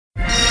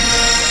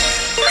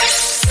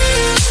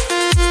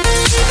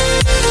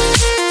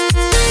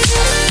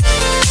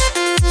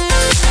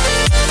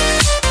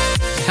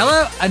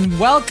and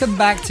welcome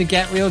back to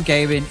Get Real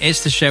Gaming.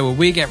 It's the show where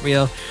we get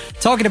real,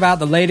 talking about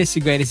the latest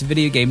and greatest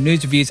video game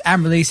news, reviews,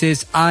 and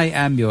releases. I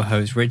am your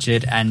host,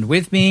 Richard, and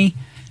with me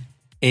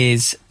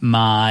is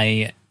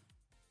my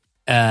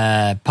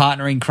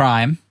partner in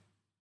crime.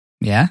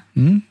 Yeah?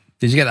 Did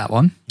you get that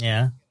one?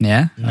 Yeah.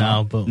 Yeah?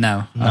 No, but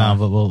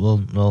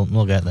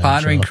we'll get there.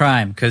 Partner in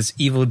crime, because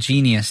Evil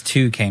Genius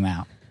 2 came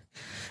out.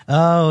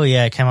 Oh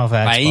yeah, it came out for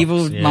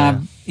Xbox. My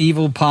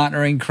evil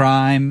partner in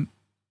crime,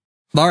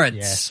 Lawrence.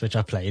 Yes, which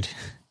I played.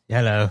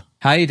 Hello.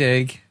 How you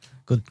doing?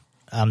 Good.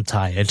 I'm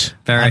tired.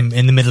 I'm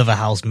in the middle of a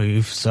house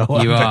move, so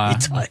I'm very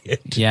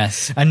tired.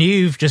 Yes. And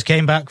you've just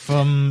came back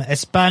from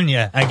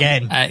España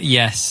again.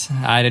 Yes,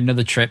 I had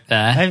another trip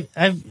there.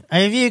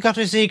 Have you got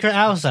a secret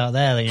house out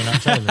there that you're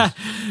not telling us?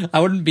 I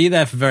wouldn't be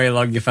there for very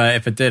long if I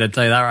did. I'd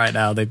tell you that right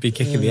now. They'd be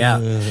kicking me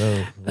out.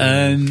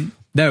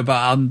 No, but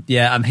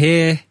I'm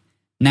here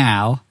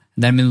now.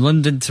 And then I'm in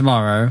London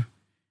tomorrow.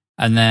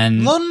 And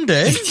then...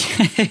 London?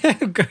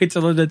 I'm going to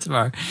London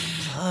tomorrow.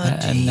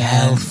 Bloody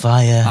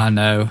hellfire. I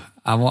know.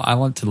 I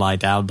want to lie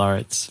down,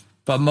 Lawrence.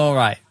 But I'm all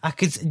right.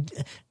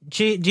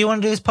 Do you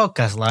want to do this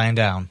podcast lying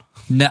down?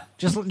 No.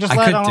 Just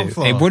lie down on the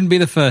floor. It wouldn't be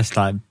the first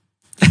time.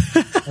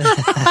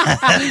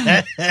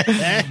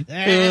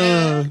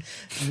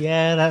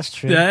 Yeah, that's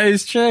true. That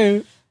is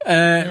true.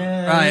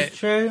 Right. That's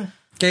true.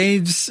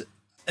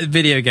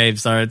 Video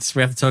games, Lawrence.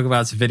 We have to talk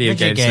about some video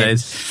games today.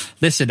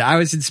 Listen, I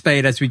was in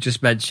Spain, as we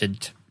just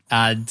mentioned,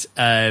 and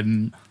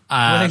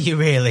were you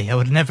really? I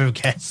would never have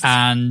guessed.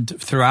 And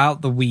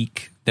throughout the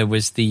week, there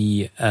was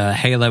the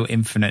Halo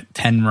Infinite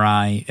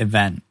Tenrai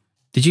event.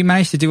 Did you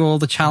manage to do all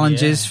the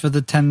challenges for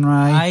the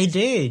Tenrai? I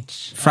did.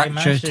 Fracture I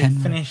managed to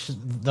Tenrai. finish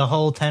the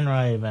whole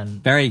Tenrai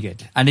event. Very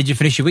good. And did you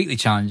finish your weekly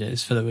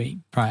challenges for the week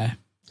prior?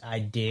 I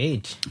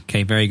did.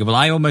 Okay, very good. Well,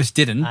 I almost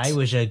didn't. I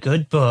was a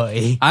good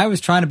boy. I was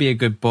trying to be a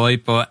good boy,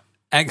 but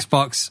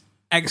Xbox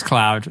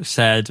xCloud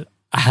said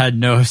I had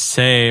no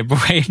say.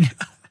 Bueno.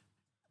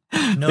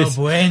 No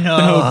bueno.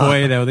 No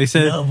bueno. They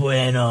said no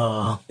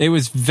bueno. It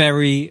was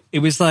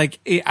like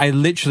I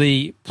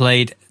literally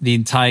played the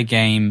entire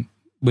game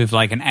with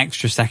like an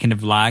extra second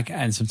of lag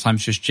and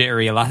sometimes just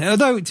jittery.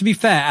 Although, to be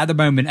fair, at the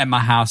moment at my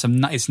house,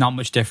 it's not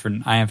much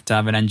different. I have to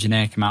have an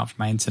engineer come out for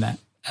my internet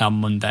on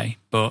Monday.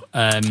 But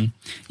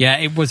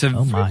it was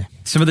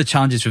some of the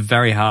challenges were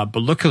very hard.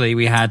 But luckily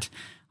we had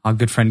our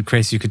good friend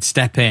Chris who could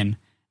step in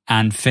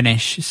and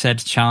finish said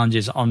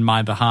challenges on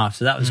my behalf.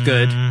 So that was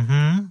good.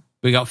 Mm-hmm.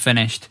 We got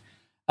finished.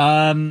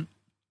 But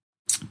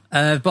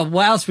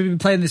what else have we been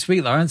playing this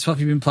week, Lawrence? What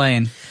have you been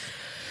playing?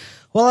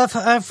 Well,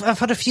 I've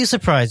had a few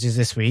surprises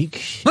this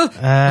week. Oh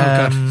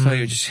God! So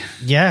you just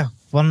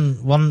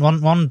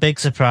one big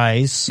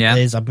surprise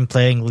is I've been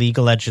playing League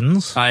of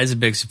Legends. That is a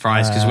big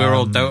surprise because we're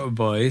all Dota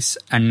boys,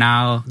 and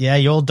now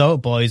you're all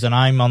Dota boys, and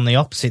I'm on the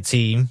opposite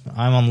team.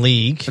 I'm on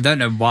League. I don't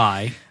know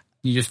why.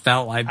 You just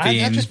felt like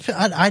being.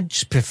 I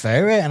just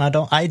prefer it, and I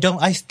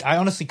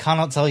honestly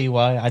cannot tell you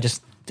why. I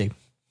just do.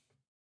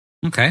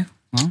 Okay.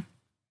 Well.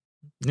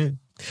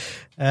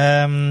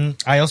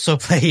 I also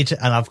played,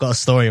 and I've got a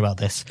story about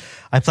this.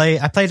 I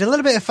played a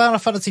little bit of Final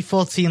Fantasy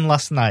 14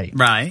 last night.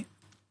 Right.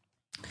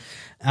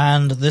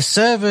 And the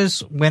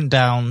servers went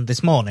down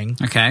this morning.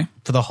 Okay.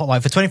 For the whole,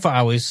 for 24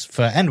 hours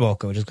for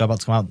Endwalker, which is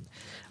about to come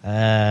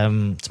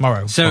out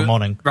tomorrow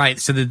morning. Right.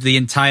 So the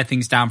entire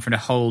thing's down for the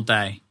whole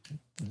day.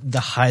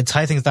 The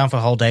entire thing's down for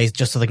a whole day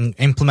just so they can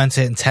implement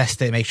it and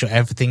test it, make sure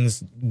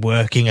everything's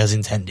working as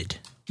intended.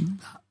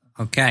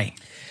 Okay.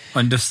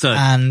 Understood.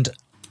 And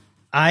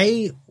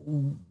I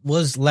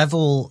was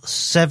level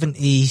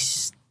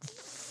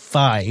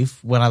 75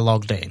 when I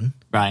logged in.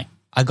 Right.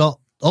 I got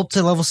up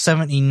to level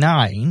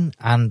 79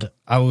 and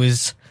I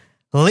was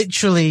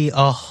literally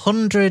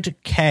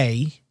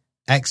 100k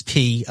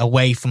XP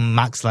away from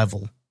max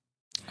level.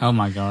 Oh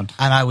my God.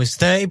 And I was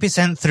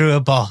 30% through a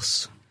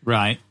boss.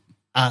 Right.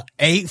 At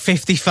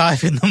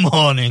 8:55 in the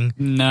morning.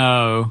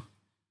 No.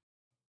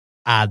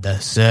 And the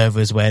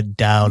servers went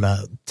down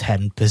at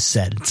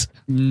 10%.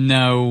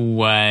 No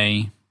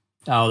way.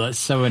 Oh, that's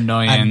so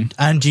annoying.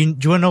 And do you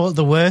want to know what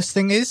the worst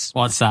thing is?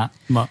 What's that?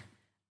 What?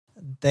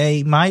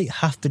 They might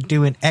have to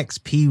do an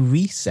XP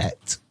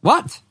reset.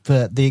 What?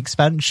 For the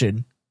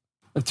expansion.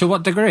 To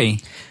what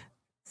degree?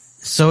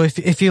 So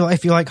if you're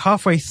like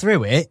halfway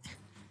through it,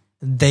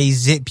 they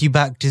zip you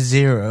back to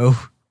 0.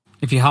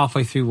 If you're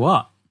halfway through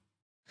what?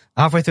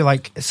 Halfway through,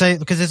 like, say,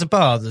 because there's a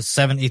bar that's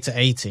 70 to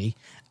 80,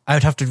 I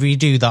would have to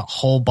redo that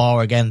whole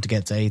bar again to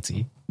get to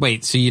 80.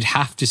 Wait, so you'd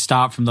have to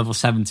start from level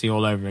 70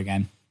 all over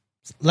again?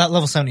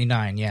 Level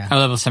 79, yeah. Oh,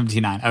 level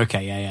 79.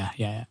 Okay,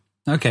 yeah.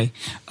 Okay.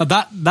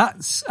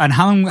 That's... And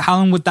how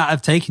long would that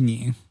have taken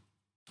you?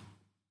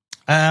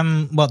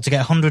 To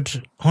get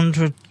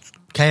 100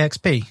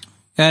 KXP?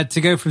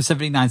 To go from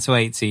 79 to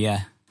 80,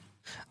 yeah.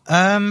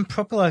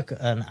 Probably like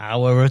an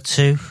hour or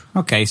two.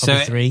 Okay,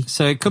 probably 3.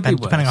 So it could be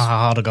worse. Depending on how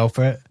hard I go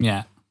for it.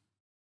 Yeah.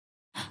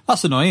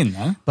 That's annoying,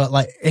 though. But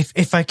like,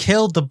 if I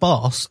killed the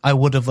boss, I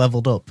would have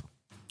leveled up.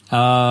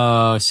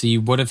 Oh, so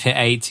you would have hit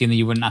 80 and then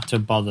you wouldn't have to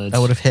have bothered. I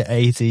would have hit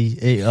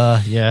 80.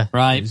 Yeah.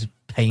 Right. It was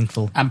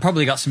painful. And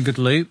probably got some good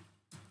loot.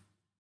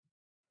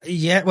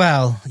 Yeah,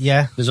 well,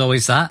 yeah. There's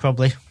always that.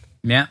 Probably.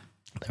 Yeah.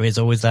 There is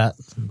always that,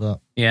 but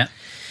yeah.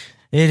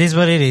 It is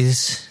what it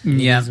is. It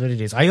Yeah. is what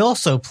it is. I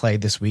also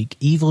played this week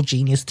Evil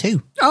Genius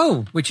 2.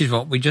 Oh, which is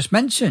what we just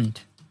mentioned.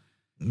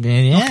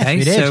 Yeah, okay,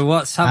 we did. so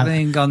what's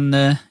happening on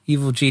the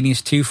Evil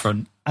Genius 2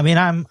 front? I mean,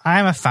 I'm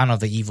a fan of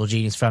the Evil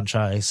Genius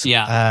franchise.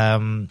 Yeah.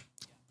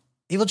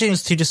 Evil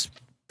Genius 2 just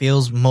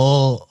feels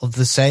more of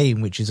the same,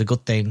 which is a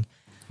good thing.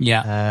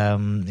 Yeah.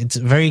 It's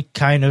very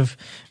kind of...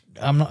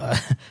 I'm not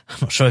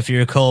sure if you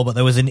recall, but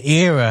there was an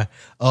era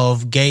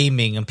of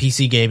gaming and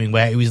PC gaming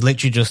where it was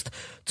literally just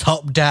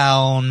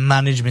top-down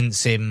management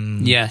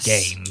sim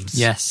games.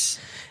 Yes.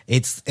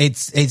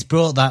 It's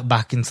brought that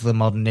back into the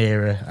modern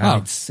era,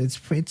 and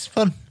it's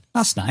fun.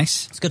 That's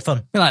nice. It's good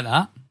fun. We like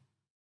that.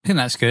 I think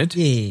that's good.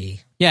 Yeah.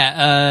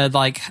 Yeah,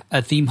 like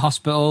a theme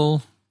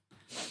hospital.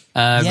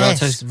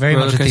 Yes, very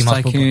much a theme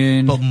hospital,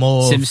 Tycoon, but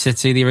more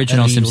SimCity, the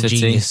original SimCity.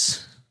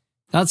 Genius.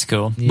 That's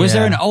cool. Yeah. Was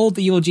there an old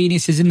Evil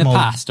Geniuses in the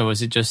past, or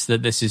was it just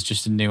that this is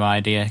just a new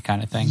idea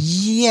kind of thing?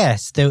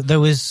 Yes, there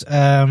was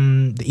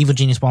the Evil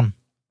Genius 1.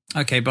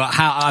 Okay, but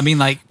how? I mean,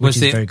 like,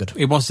 was it? Very good.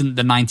 It wasn't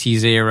the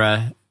 90s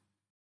era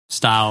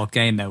style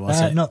game, though,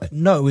 was it?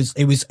 No,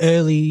 it was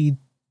early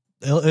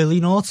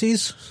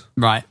noughties.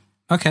 Right.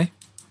 Okay.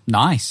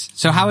 Nice.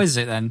 So, how is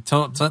it then?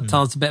 Tell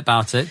us a bit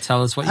about it.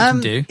 Tell us what you can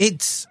do.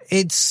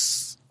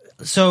 It's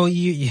so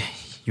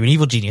you're an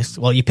evil genius.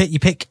 Well, you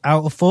pick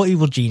out of 4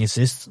 evil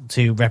geniuses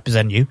to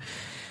represent you,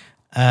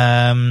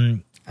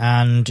 and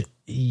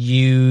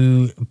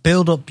you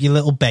build up your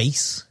little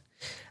base,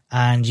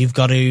 and you've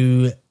got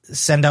to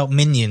send out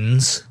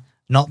minions,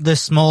 not the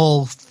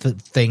small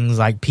things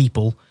like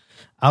people,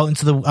 out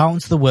into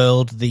the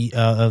world,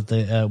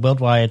 the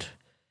worldwide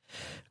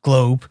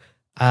globe,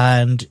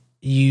 and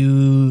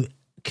you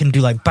can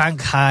do like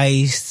bank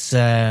heists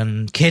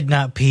and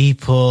kidnap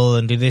people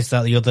and do this,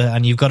 that, the other,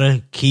 and you've got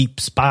to keep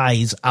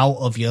spies out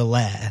of your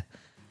lair.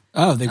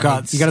 Oh, you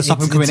got to stop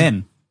them coming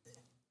in.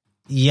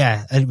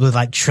 Yeah, with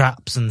like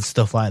traps and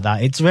stuff like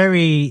that. It's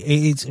very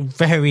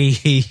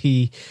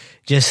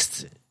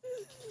just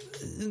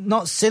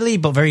not silly,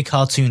 but very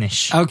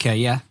cartoonish. Okay,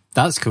 yeah,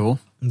 that's cool.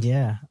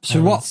 Yeah.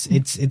 So what?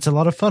 It's a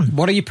lot of fun.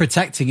 What are you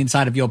protecting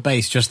inside of your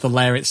base? Just the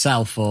lair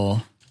itself,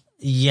 or?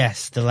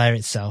 Yes, the lair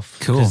itself.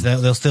 Cool. Because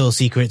they'll steal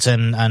secrets,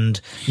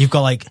 and you've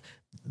got like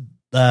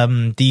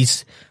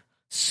these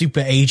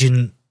super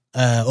agent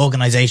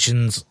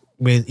organizations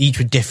with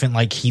different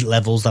like heat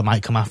levels that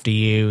might come after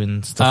you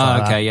and stuff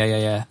like that. Okay,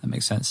 yeah. That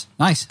makes sense.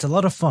 Nice. It's a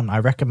lot of fun. I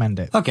recommend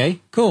it. Okay,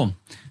 cool.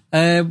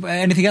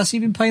 Anything else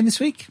you've been playing this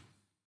week?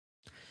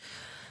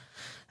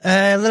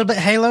 A little bit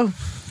Halo.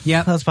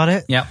 Yeah. That's about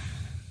it. Yeah.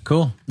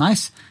 Cool.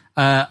 Nice.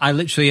 I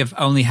literally have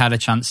only had a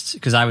chance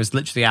because I was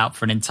literally out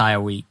for an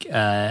entire week.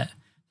 I've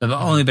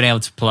only been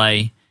able to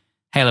play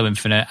Halo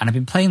Infinite, and I've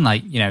been playing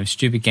like,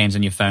 stupid games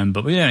on your phone,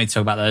 but we don't need to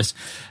talk about those.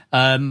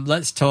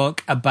 Let's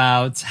talk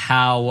about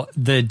how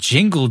the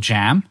Jingle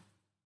Jam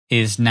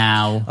is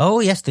now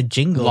yes, the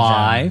Jingle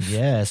live. Jam.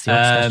 Yes, the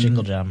Oxford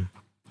Jingle Jam.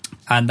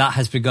 And that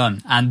has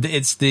begun. And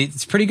it's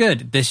pretty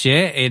good this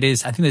year. It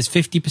is, I think there's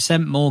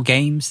 50% more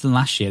games than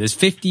last year. There's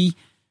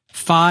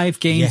 55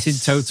 games in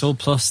total,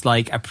 plus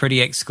like a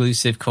pretty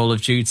exclusive Call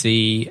of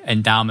Duty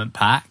endowment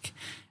pack.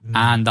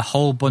 And the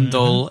whole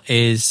bundle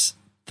is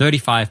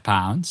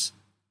 £35.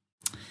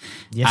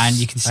 Yes, and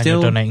you can still...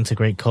 And you're donating to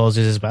great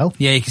causes as well.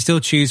 Yeah, you can still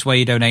choose where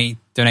you're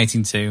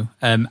donating to.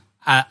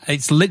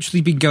 It's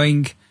literally been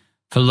going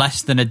for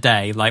less than a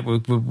day. Like,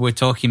 we're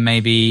talking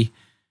maybe...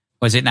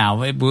 Was it now?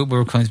 We're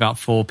recording about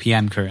 4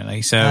 p.m.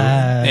 currently. So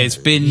it's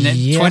been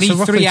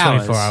 23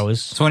 hours. 24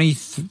 hours.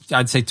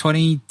 I'd say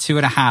 22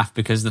 and a half,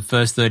 because the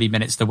first 30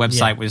 minutes the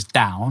website was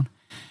down.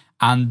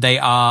 And they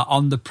are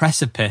on the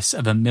precipice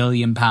of £1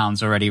 million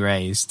already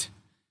raised.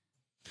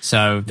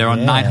 So they're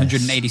on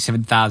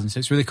 987,000. So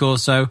it's really cool.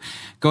 So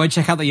go and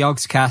check out the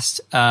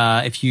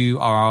Yogscast if you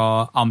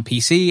are on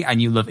PC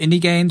and you love indie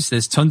games.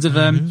 There's tons of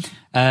them.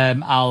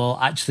 I'll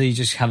actually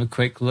just have a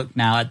quick look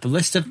now at the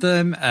list of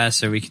them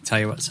so we can tell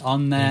you what's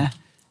on there.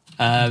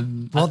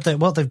 What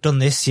they've done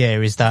this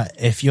year is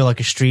that if you're like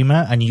a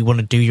streamer and you want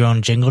to do your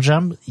own Jingle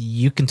Jam,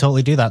 you can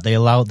totally do that. They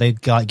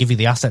like give you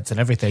the assets and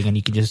everything, and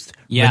you can just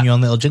run your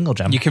own little Jingle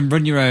Jam. You can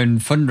run your own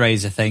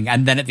fundraiser thing,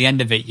 and then at the end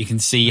of it, you can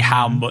see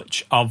how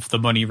much of the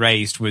money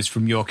raised was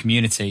from your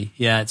community.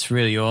 Yeah, it's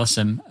really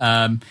awesome.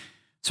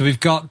 So we've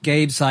got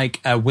games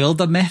like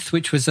Wildermyth,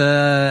 which was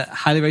a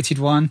highly rated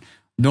one.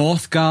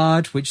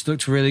 Northgard, which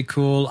looked really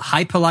cool.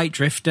 Hyperlight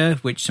Drifter,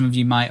 which some of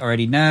you might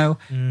already know.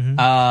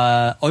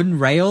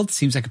 Unrailed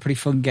seems like a pretty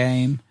fun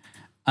game.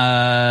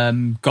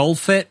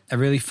 Golf It, a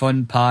really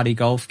fun party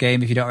golf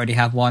game if you don't already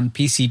have one.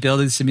 PC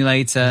Building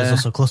Simulator. There's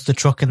also Cluster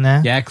Truck in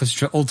there. Yeah, Cluster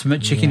Truck,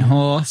 Ultimate Chicken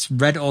Horse.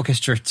 Red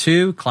Orchestra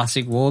 2,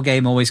 classic war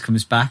game, always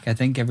comes back, I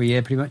think, every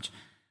year pretty much.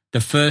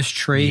 The First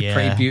Tree,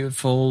 pretty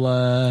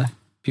beautiful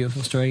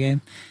story game.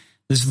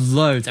 There's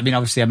loads. I mean,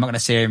 obviously, I'm not going to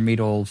sit here and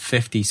read all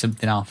 50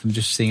 something off. I'm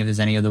just seeing if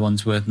there's any other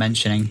ones worth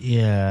mentioning.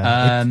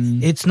 Yeah,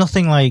 it's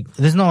nothing like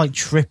there's not like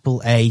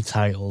triple A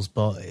titles,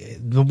 but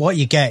what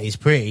you get is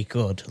pretty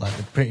good. Like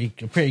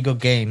pretty good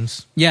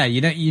games.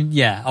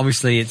 Yeah,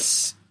 obviously,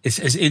 it's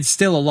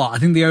still a lot. I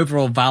think the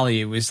overall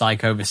value is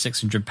like over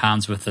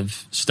 £600 worth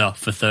of stuff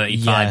for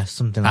 £35,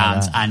 something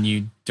like that. And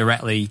you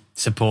directly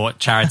support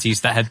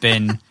charities that have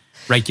been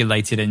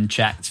regulated and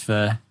checked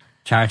for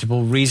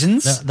charitable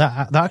reasons.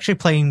 They're actually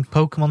playing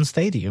Pokemon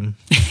Stadium.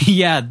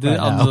 Yeah,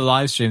 on the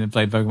live stream they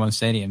played Pokemon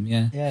Stadium.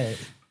 Yeah.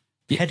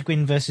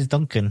 Hedwin versus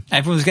Duncan.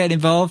 Everyone's getting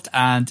involved,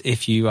 and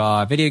if you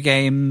are a video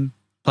game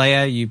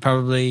player, you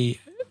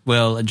probably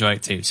will enjoy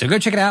it too. So go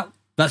check it out.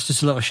 That's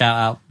just a little shout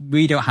out.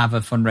 We don't have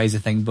a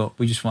fundraiser thing, but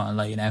we just want to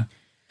let you know.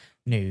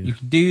 No. You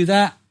can do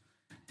that.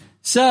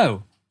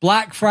 So,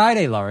 Black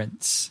Friday,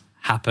 Lawrence,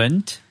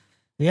 happened.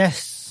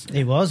 Yes,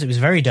 it was. It was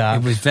very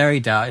dark. It was very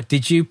dark.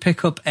 Did you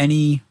pick up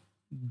any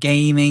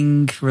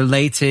gaming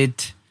related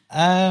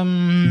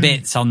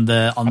bits on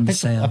the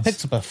sales? I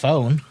picked up a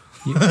phone.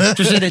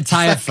 Just an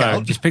entire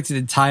phone. Just picked an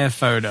entire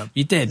phone up.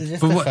 You did.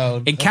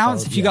 It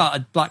counts if you got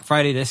a Black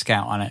Friday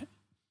discount on it.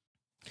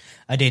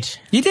 I did.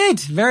 You did.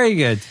 Very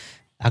good.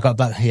 I got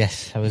back.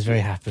 Yes, I was very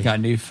happy. Got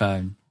a new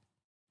phone.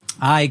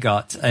 I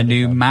got a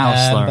new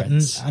mouse,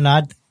 Lawrence.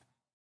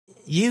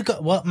 You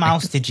got what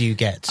mouse did you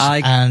get?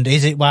 And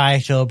is it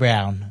white or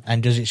brown?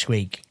 And does it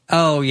squeak?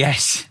 Oh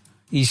yes,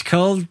 he's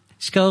called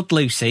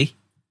Lucy.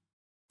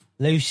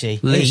 Lucy.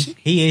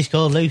 He is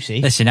called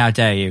Lucy. Listen, how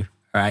dare you?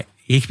 Right,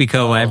 he can be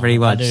called whatever he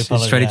wants. It's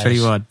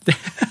 2021.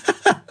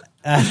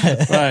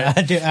 Right.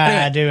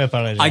 I do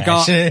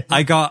apologize.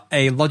 I got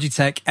a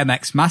Logitech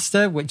MX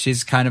Master, which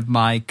is kind of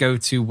my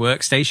go-to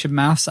workstation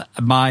mouse.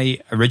 My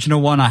original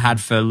one I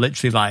had for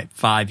literally like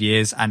 5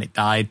 years, and it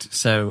died.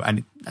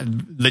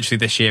 Literally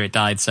this year it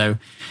died. So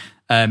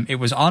it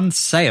was on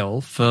sale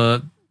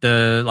for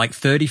the like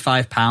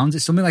 £35.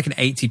 It's something like an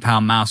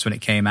 £80 mouse when it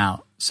came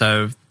out.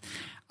 So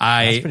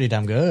that's pretty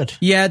damn good.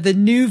 Yeah, the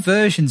new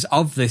versions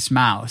of this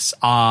mouse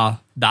are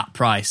that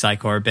price,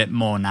 like, or a bit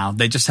more now.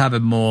 They just have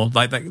a more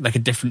like a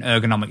different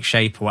ergonomic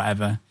shape or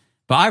whatever.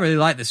 But I really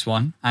like this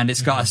one, and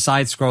it's got a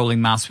side-scrolling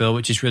mouse wheel,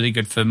 which is really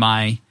good for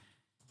my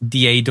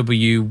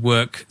DAW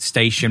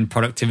workstation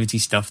productivity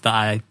stuff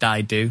that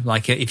I do.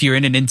 Like, if you're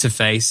in an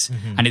interface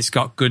and it's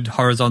got good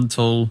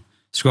horizontal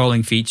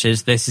scrolling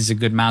features, this is a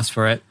good mouse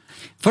for it.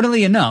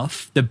 Funnily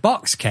enough, the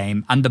box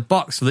came, and the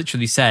box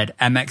literally said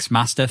MX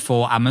Master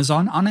for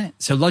Amazon on it.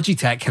 So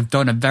Logitech have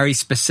done a very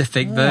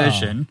specific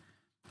version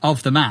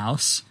of the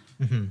mouse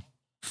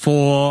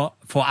for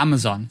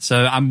Amazon.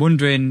 So I'm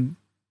wondering,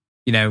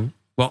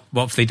 what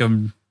have they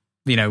done?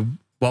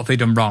 What have they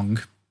done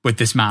wrong with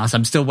this mouse?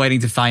 I'm still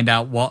waiting to find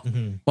out what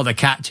the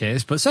catch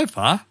is. But so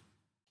far,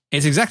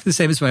 it's exactly the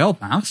same as my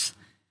old mouse,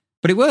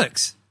 but it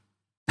works.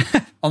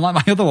 Unlike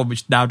my other one,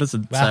 which now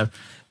doesn't.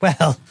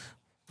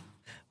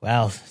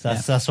 Well,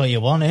 that's what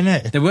you want, isn't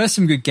it? There were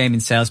some good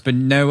gaming sales, but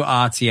no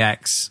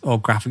RTX or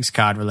graphics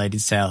card related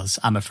sales,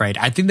 I'm afraid.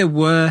 I think there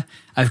were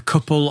a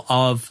couple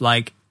of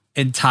like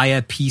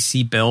entire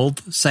PC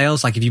build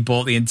sales. Like if you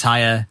bought the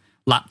entire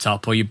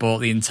laptop or you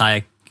bought the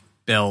entire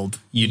build,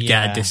 you'd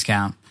get a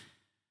discount.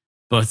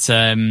 But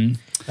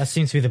that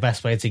seems to be the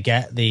best way to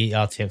get the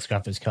RTX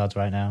graphics cards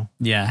right now.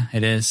 Yeah,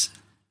 it is.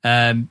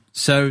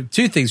 So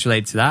two things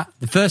related to that.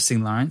 The first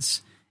thing,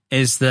 Lawrence,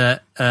 is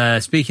that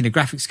speaking of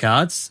graphics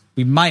cards,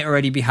 we might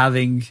already be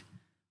having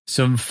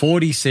some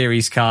 40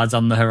 series cards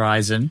on the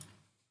horizon.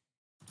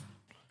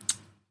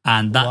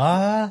 And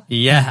that,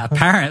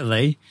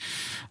 apparently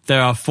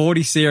there are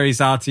 40 series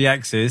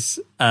RTXs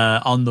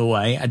on the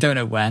way. I don't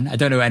know when. I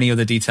don't know any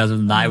other details other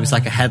than that. It was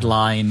like a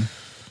headline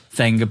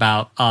thing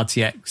about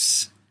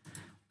RTX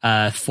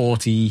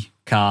 40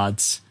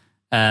 cards,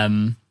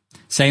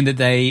 saying that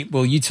they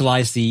will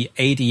utilize the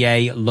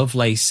ADA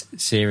Lovelace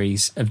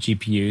series of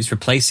GPUs,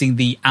 replacing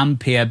the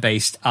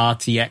Ampere-based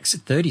RTX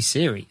 30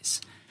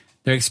 series.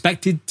 They're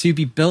expected to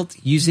be built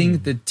using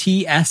the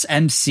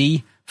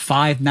TSMC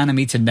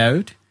 5nm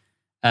node.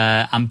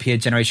 Ampere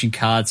generation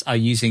cards are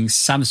using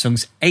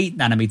Samsung's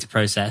 8nm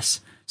process,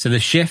 so the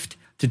shift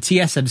to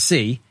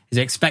TSMC is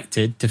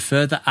expected to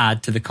further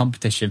add to the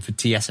competition for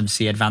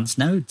TSMC advanced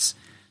nodes.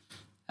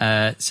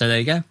 So there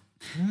you go.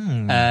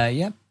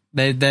 Yep.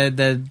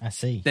 I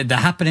see. They're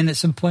happening at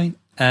some point.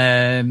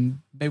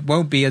 It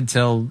won't be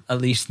until at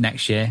least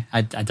next year,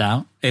 I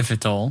doubt, if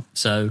at all.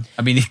 So,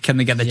 I mean, can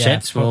they get the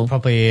chips? Well,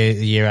 probably a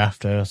year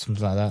after or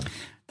something like that.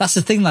 That's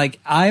the thing. Like,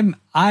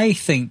 I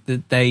think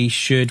that they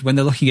should, when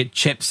they're looking at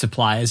chip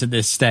suppliers at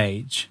this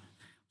stage,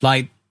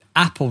 like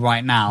Apple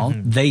right now,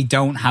 they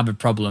don't have a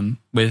problem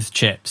with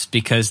chips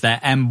because their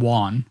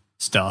M1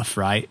 stuff,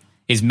 right,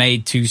 is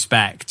made to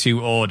spec,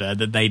 to order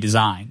that they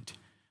designed.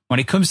 When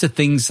it comes to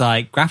things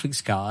like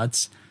graphics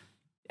cards,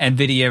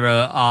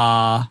 NVIDIA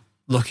are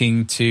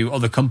looking to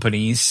other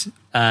companies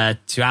to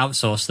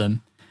outsource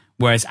them,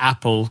 whereas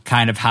Apple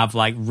kind of have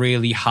like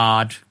really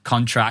hard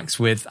contracts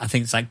with, I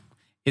think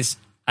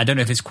I don't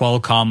know if it's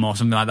Qualcomm or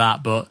something like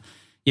that, but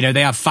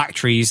they have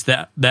factories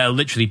that are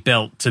literally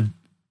built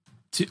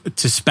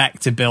to spec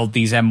to build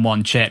these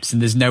M1 chips,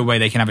 and there's no way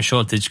they can have a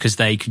shortage because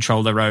they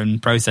control their own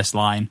process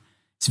line.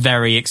 It's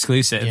very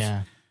exclusive.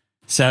 Yeah.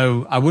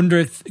 So I wonder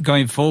if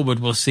going forward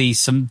we'll see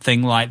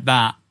something like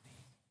that,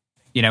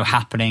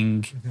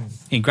 happening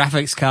in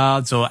graphics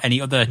cards or any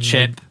other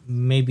chip.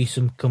 Maybe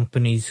some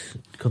companies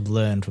could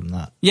learn from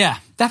that. Yeah,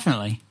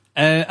 definitely.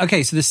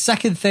 Okay, so the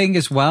second thing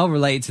as well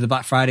related to the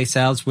Black Friday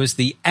sales was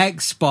the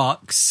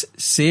Xbox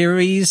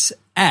Series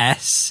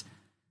S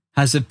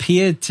has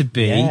appeared to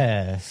be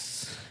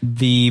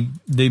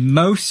the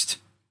most,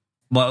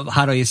 well,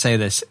 how do you say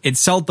this? It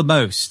sold the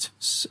most.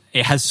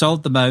 It has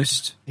sold the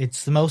most.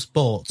 It's the most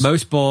bought.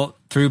 Most bought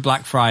through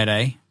Black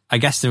Friday. I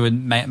guess there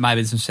might have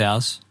been some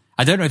sales.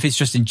 I don't know if it's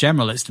just in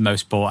general it's the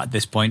most bought at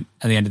this point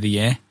at the end of the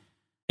year.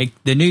 It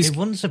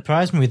wouldn't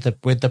surprise me with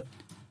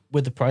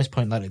the price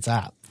point that it's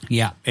at.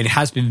 Yeah, it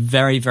has been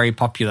very, very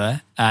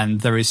popular,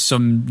 and there is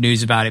some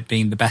news about it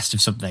being the best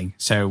of something.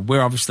 So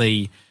we're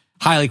obviously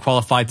highly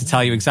qualified to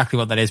tell you exactly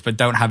what that is, but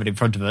don't have it in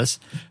front of us.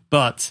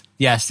 But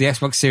yes, the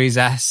Xbox Series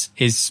S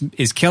is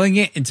killing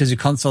it in terms of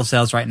console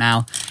sales right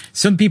now.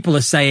 Some people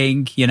are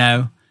saying,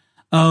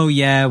 oh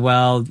yeah,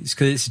 well, it's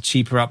because it's a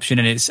cheaper option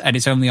and it's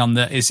only on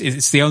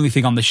it's the only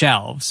thing on the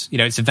shelves.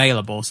 It's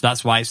available, so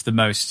that's why it's the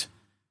most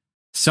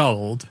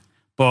sold.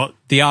 But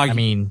the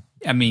argument,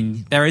 I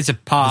mean, there is a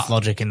part. There's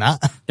logic in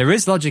that. There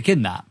is logic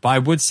in that, but I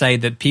would say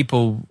that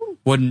people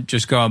wouldn't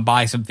just go and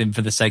buy something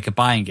for the sake of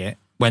buying it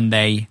when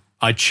they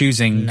are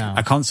choosing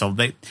a console.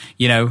 They,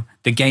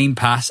 the Game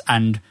Pass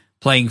and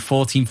playing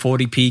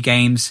 1440p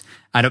games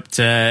at up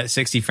to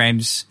 60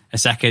 frames a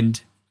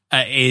second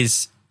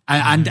is,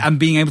 and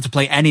being able to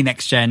play any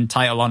next gen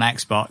title on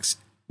Xbox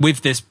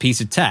with this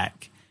piece of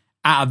tech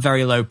at a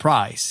very low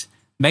price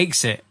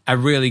makes it a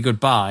really good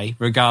buy,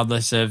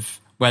 regardless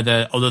of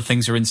whether other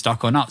things are in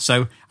stock or not.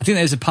 So I think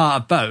there's a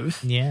part of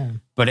both. Yeah.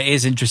 But it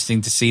is interesting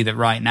to see that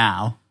right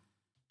now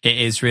it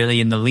is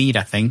really in the lead,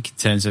 I think, in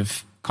terms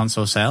of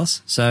console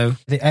sales. So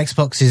the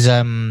Xbox is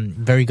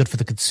very good for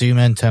the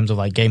consumer in terms of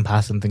like Game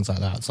Pass and things like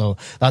that. So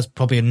that's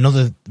probably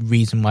another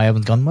reason why I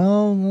haven't gone,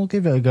 well, we'll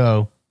give it a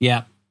go.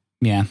 Yeah,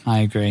 I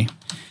agree.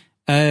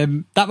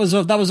 That was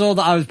all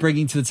that I was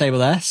bringing to the table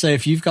there. So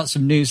if you've got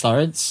some news,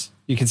 Lawrence,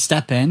 you can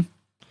step in.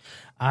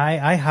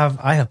 I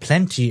have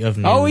plenty of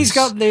news. Oh, he's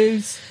got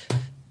news.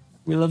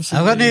 We love some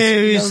I've got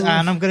news,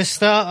 and I'm going to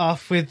start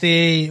off with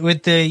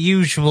the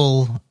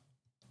usual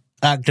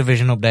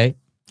Activision update.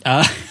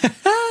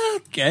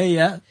 Okay,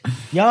 yeah.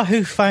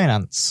 Yahoo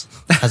Finance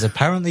has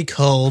apparently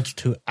called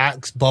to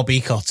axe Bobby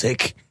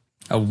Kotick.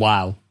 Oh,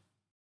 wow.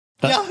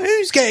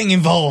 Yahoo's getting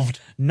involved.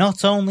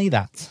 Not only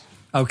that.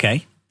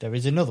 Okay. There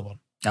is another one.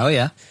 Oh,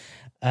 yeah.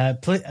 A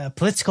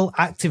political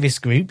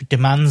activist group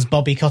demands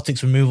Bobby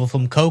Kotick's removal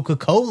from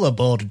Coca-Cola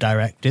board of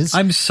directors.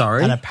 I'm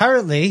sorry. And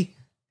apparently,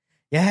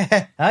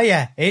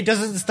 it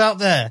doesn't stop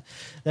there.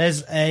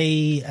 There's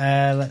a,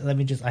 let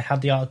me just, I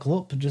had the article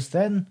up just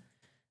then,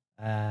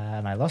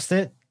 and I lost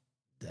it.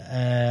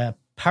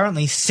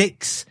 Apparently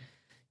 6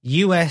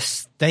 US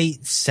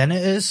state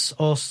senators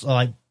or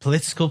like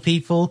political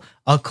people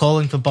are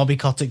calling for Bobby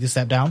Kotick to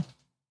step down.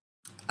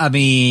 I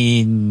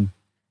mean,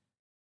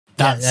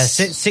 that's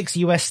 6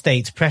 US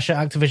states pressure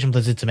Activision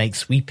Blizzard to make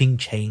sweeping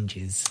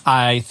changes.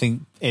 I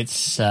think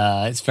it's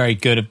very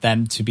good of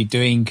them to be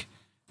doing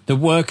the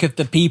work of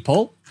the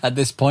people at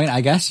this point.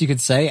 I guess you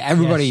could say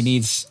everybody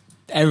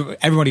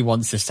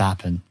wants this to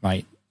happen,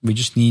 right? We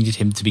just needed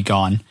him to be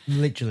gone.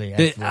 Literally.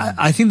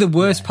 I think the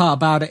worst part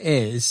about it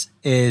is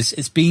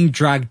it's being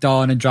dragged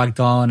on and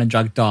dragged on and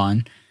dragged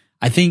on.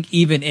 I think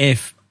even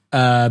if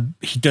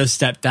he does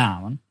step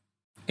down,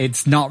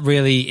 it's not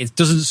really, it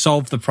doesn't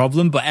solve the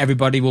problem, but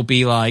everybody will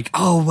be like,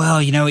 oh, well,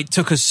 it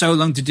took us so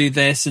long to do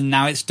this and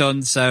now it's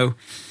done. So,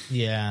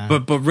 yeah.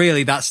 But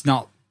really that's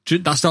not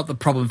the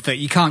problem.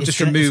 You can't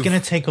remove. It's going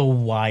to take a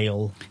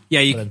while for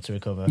them to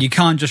recover. You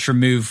can't just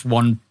remove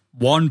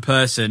one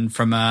person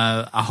from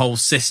a whole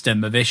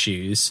system of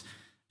issues,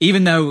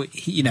 even though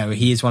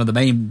he is one of the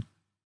main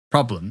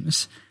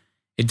problems.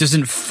 It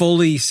doesn't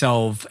fully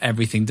solve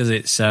everything, does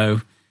it?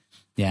 So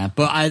yeah,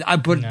 but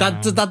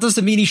that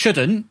doesn't mean he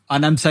shouldn't,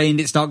 and I'm saying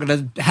it's not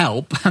going to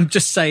help. I'm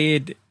just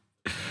saying,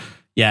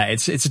 yeah,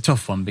 it's a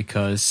tough one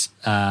because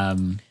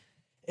it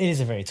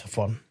is a very tough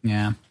one.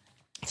 Yeah,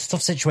 it's a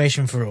tough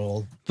situation for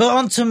all. But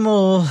on to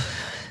more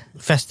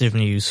festive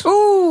news.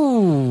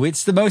 Ooh,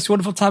 it's the most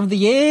wonderful time of the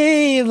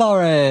year,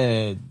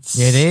 Lawrence.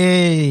 It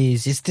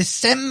is. It's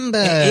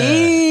December. It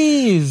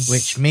is.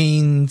 Which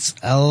means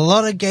a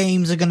lot of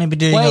games are going to be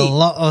doing a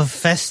lot of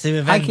festive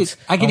events.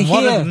 I can hear.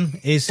 One of them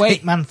is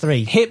Hitman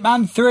 3.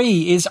 Hitman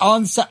 3 is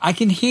on. I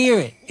can hear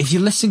it. If you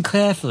listen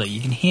carefully,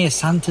 you can hear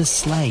Santa's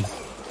sleigh.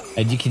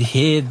 And you can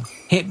hear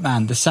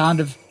Hitman, the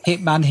sound of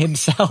Hitman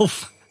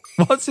himself.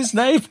 What's his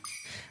name?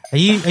 Are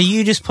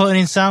you just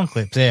putting in sound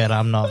clips here and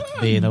I'm not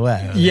being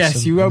aware?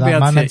 Yes, you won't be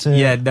able to.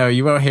 Yeah, no,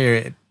 you won't hear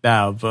it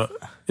now, but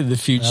in the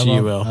future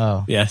you will.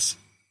 Oh. Yes.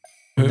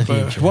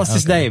 What's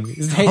his name?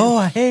 Oh,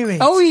 I hear it.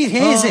 Oh, he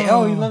hears it.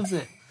 Oh, he loves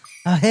it.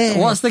 Hey.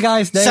 What's the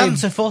guy's name?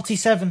 Santa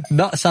 47.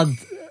 Not Santa.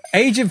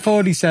 Agent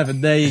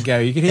 47. There you go.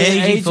 You can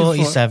hear Agent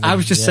 47. I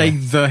was just saying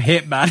the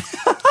Hitman.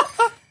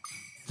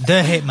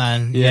 The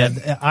Hitman.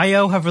 Yeah.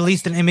 IO have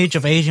released an image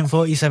of Agent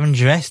 47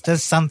 dressed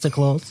as Santa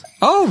Claus.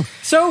 Oh,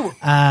 so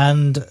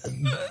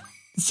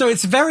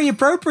it's very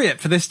appropriate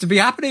for this to be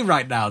happening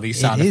right now, these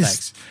sound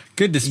effects.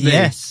 Goodness me.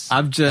 Yes.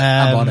 I'm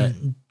on it.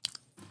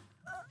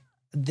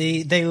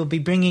 They will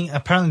be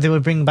apparently they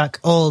will bring back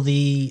all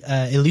the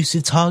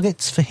elusive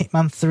targets for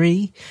Hitman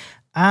 3,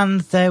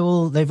 and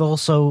they've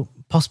also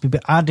possibly be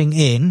adding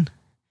in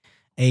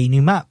a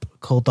new map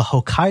called the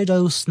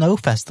Hokkaido Snow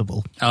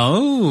Festival.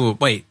 Oh,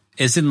 wait,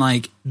 is it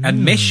like a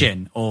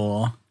mission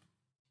or?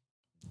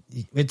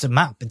 It's a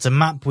map. It's a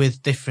map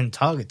with different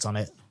targets on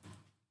it.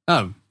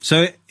 Oh,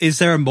 so is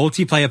there a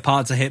multiplayer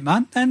part to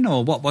Hitman then,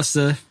 or what? What's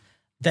the?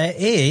 There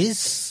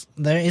is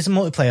a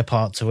multiplayer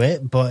part to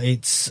it, but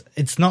it's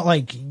not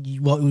like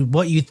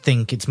what you'd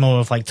think. It's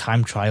more of like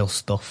time trial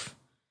stuff,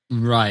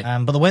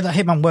 right? But the way that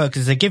Hitman works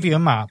is they give you a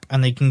map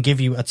and they can give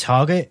you a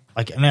target,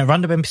 like a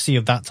random NPC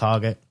of that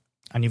target,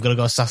 and you've got to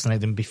go assassinate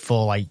them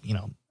before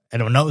anyone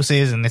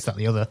notices and this, that,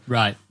 the other.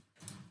 Right.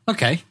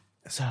 Okay.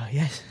 So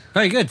yes,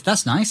 very good.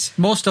 That's nice.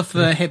 More stuff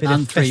for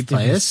Hitman 3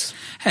 players.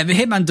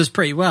 Hitman does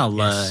pretty well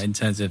in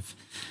terms of,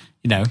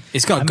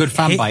 it's got a good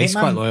fan base,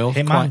 quite loyal.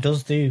 Hitman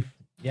does do.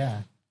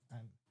 Yeah, I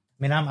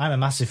mean, I'm a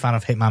massive fan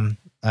of Hitman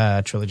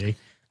trilogy.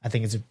 I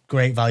think it's a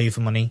great value for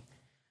money.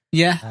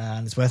 Yeah,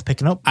 and it's worth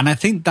picking up. And I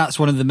think that's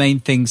one of the main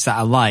things that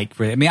I like.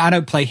 Really, I mean, I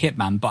don't play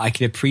Hitman, but I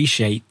can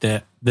appreciate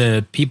that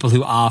the people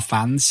who are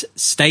fans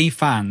stay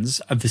fans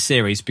of the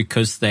series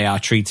because they are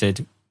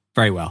treated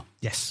very well.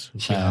 Yes,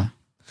 so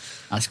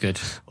that's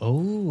good.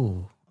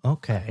 Oh,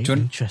 okay,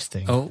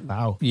 interesting. Oh,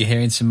 wow! You're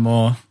hearing some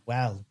more.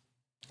 Well,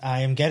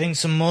 I am getting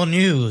some more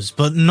news,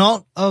 but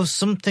not of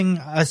something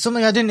I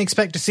didn't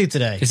expect to see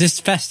today. Is this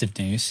festive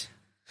news?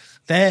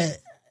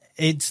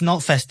 It's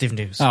not festive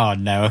news. Oh,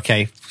 no,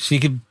 okay. So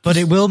but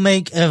it will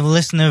make a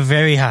listener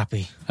very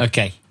happy.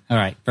 Okay, all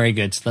right, very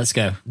good. Let's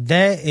go.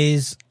 There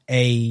is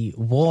a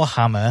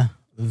Warhammer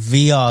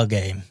VR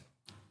game.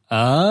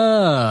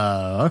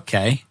 Oh,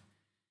 okay.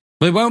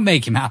 Well, it won't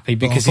make him happy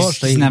because he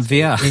doesn't have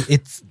VR.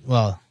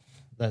 Well,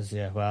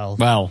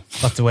 we'll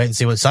have to wait and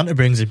see what Santa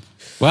brings him.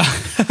 Well,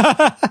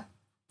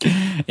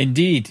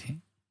 indeed.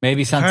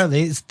 Maybe Santa.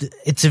 Apparently,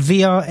 it's a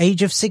VR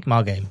Age of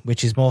Sigmar game,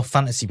 which is more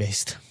fantasy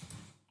based.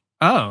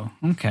 Oh,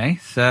 okay.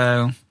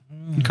 So,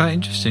 quite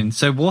interesting.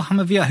 So,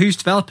 Warhammer VR, who's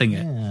developing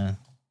it? Yeah.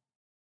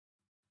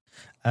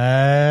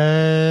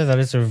 That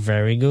is a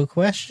very good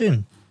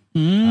question.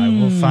 I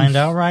will find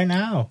out right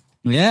now.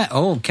 Yeah,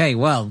 okay.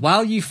 Well,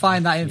 while you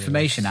find that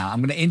information out,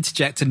 I'm going to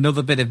interject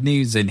another bit of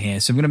news in here.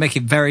 So I'm going to make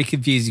it very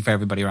confusing for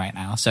everybody right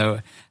now.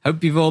 So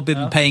hope you've all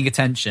been paying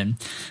attention.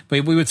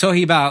 But we were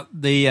talking about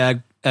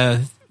the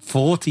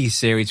 40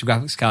 series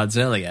graphics cards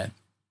earlier.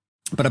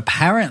 But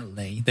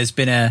apparently there's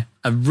been a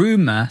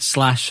rumor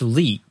 /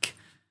 leak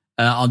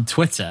on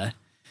Twitter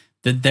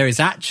that there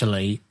is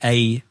actually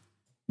a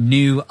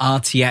new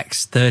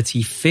RTX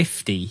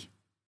 3050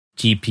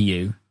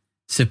 GPU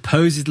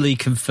supposedly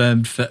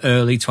confirmed for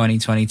early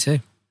 2022.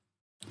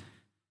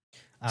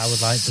 I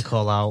would like to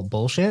call out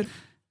bullshit.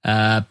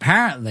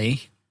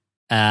 Apparently,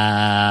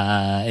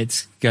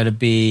 it's going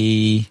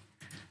to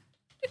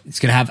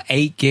have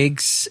 8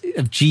 gigs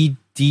of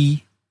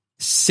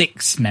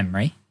GDR6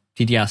 memory.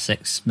 It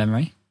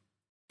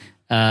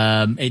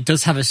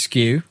does have a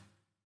SKU,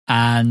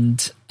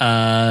 and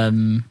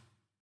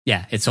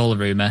it's all a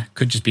rumor.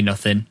 Could just be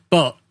nothing.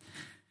 But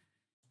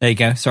there you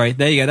go. Sorry,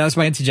 there you go. That was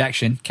my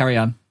interjection. Carry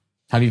on.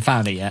 Have you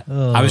found it yet?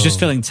 Oh. I was just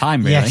filling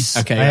time, really. Yes,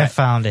 okay, I have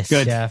found it.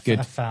 Good, yeah, good.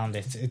 I found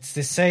it. It's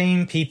the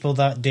same people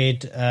that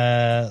did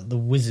the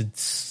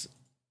Wizards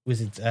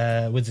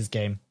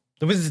game,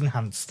 the Wizards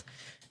Enhanced.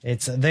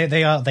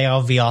 They are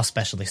VR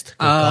specialists.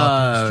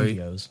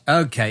 Studios.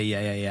 Okay,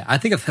 yeah. I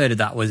think I've heard of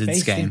that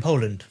Wizards game. Based in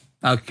Poland.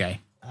 Okay.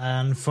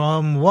 And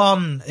from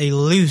one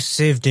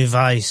elusive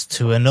device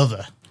to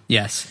another.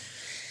 Yes.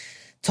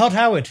 Todd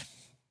Howard.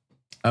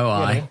 Oh,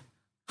 I.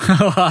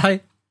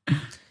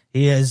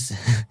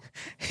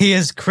 He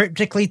has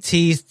cryptically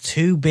teased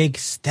 2 big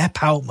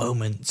step-out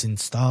moments in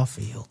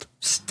Starfield.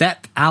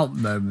 Step-out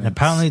moments? And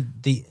apparently,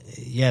 the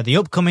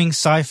upcoming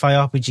sci-fi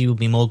RPG will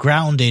be more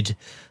grounded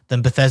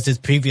than Bethesda's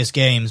previous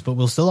games, but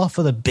will still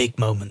offer the big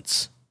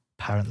moments,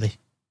 apparently.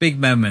 Big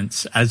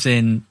moments, as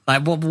in,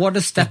 like, what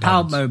does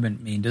step-out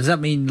moment mean? Does that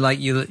mean, like,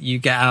 you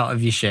get out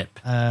of your ship?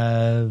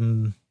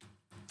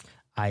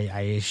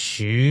 I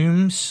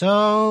assume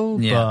so,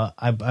 but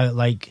I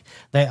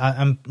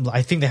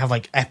think they have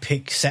like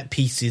epic set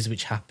pieces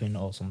which happen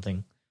or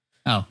something.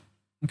 Oh,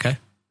 okay.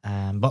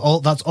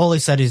 But that's all they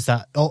said is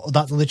that's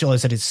literally all they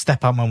said is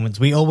step out moments.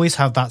 We always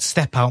have that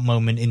step out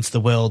moment into the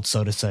world,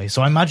 so to say.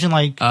 So I imagine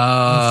like in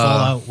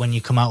Fallout when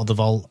you come out of the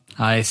vault.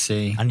 I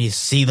see. And you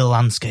see the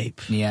landscape.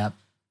 Yeah.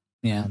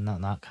 Yeah. And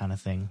that kind of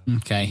thing.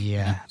 Okay.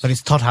 Yeah. But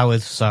it's Todd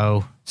Howard,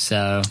 so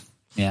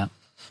yeah.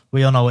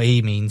 We all know what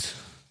he means.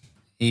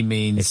 He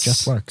means it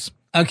just works.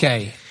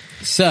 Okay.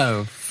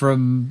 So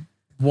from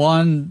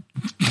one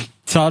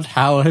Todd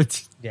Howard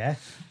Yeah.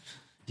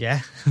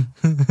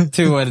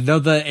 to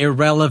another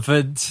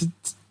irrelevant,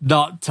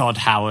 not Todd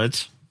Howard.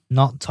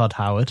 Not Todd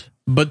Howard.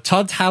 But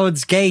Todd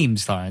Howard's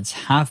games, Lawrence,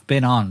 have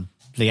been on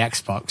the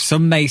Xbox.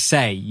 Some may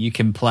say you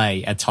can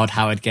play a Todd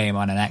Howard game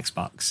on an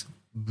Xbox.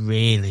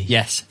 Really?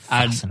 Yes.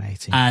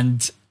 Fascinating.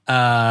 And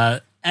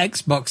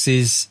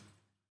Xbox's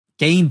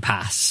Game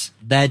Pass,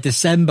 their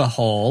December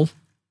haul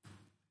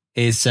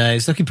is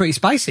looking pretty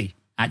spicy,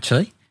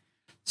 actually.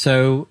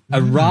 So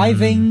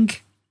arriving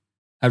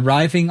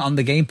on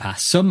the Game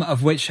Pass, some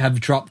of which have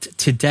dropped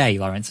today,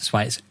 Lawrence. That's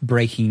why it's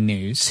breaking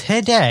news.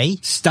 Today?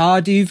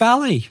 Stardew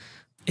Valley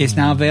is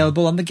now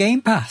available on the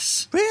Game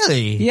Pass.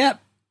 Really? Yep.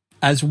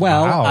 As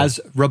well as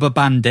Rubber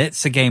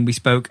Bandits, a game we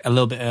spoke a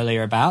little bit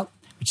earlier about,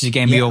 which is a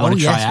game we all want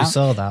to try out. We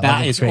saw that.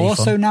 That is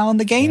also fun. Now on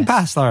the Game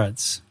Pass,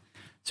 Lawrence.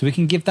 So we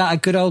can give that a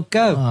good old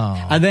go.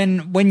 Oh. And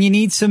then when you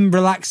need some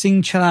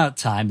relaxing chill out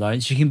time,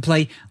 Lawrence, you can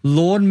play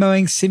Lawn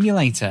Mowing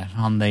Simulator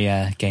on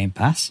the Game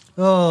Pass.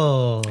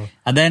 Oh.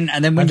 And then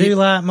when I do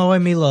like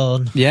mowing me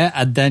lawn. Yeah,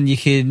 and then you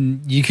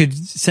could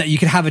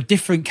have a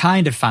different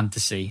kind of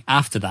fantasy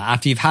after that.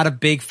 After you've had a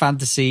big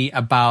fantasy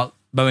about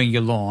mowing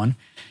your lawn,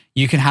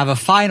 you can have a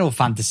final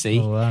fantasy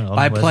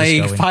by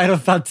playing Final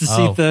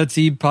Fantasy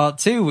 13 Part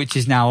 2, which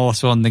is now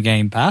also on the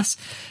Game Pass.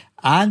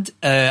 And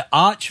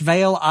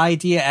Archvale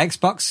Idea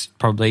Xbox,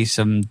 probably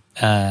some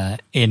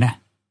indie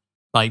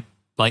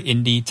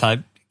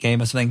type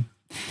game or something.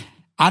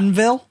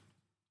 Anvil,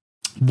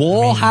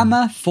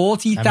 Warhammer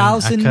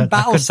 40,000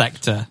 Battle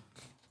Sector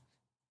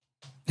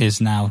is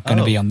now going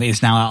to be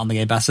is now out on the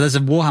Game Pass. So there's a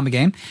Warhammer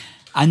game,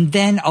 and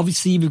then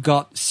obviously we've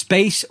got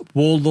Space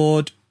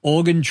Warlord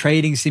Organ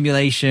Trading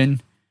Simulator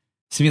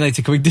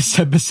coming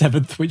December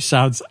 7th, which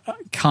sounds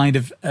kind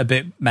of a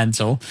bit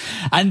mental.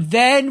 And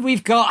then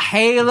we've got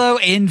Halo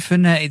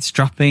Infinite. It's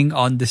dropping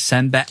on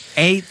December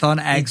 8th on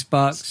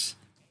Xbox.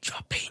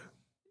 Dropping.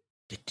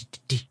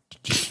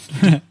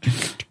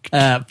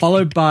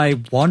 Followed by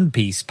One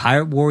Piece,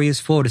 Pirate Warriors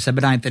 4,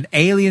 December 9th, and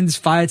Aliens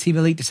Fireteam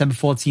Elite, December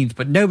 14th.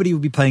 But nobody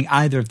will be playing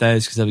either of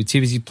those because they'll be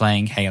too busy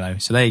playing Halo.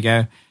 So there you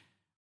go.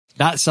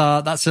 That's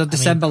our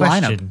December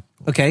lineup.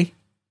 Okay.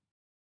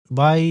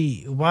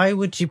 Why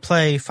would you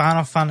play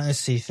Final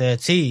Fantasy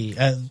 13?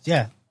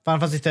 Final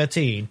Fantasy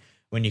 13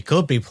 when you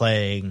could be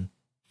playing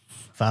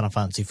Final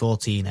Fantasy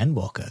 14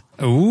 Endwalker?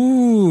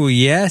 Ooh,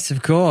 yes,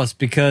 of course.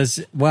 Because,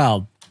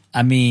 well,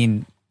 I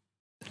mean,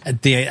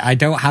 I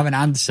don't have an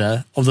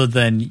answer other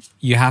than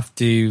you have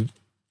to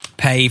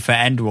pay for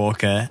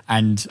Endwalker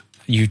and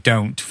you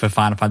don't for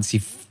Final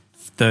Fantasy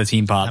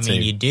 13 Part 2. I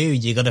mean, you do.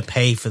 You got to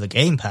pay for the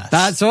Game Pass.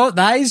 That's all.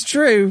 That is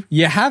true.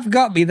 You have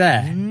got me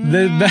there.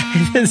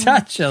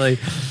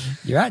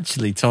 You're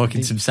actually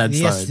talking some sense.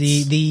 Yes,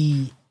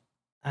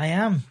 I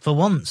am for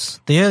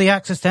once. The early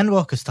access to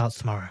Endwalker starts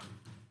tomorrow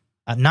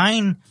at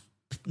 9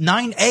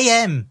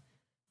 a.m.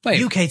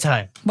 UK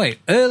time. Wait,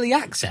 early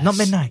access? Not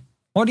midnight.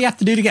 What do you have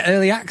to do to get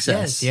early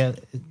access? Yes,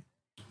 yeah,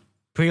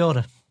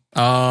 pre-order.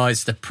 Oh,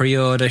 it's the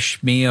pre-order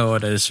shmee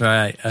orders,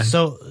 right?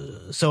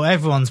 So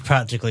everyone's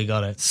practically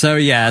got it. So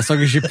yeah, as long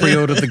as you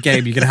pre-order the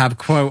game, you can have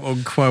quote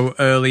unquote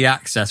early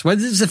access.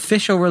 When's its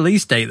official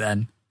release date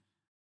then?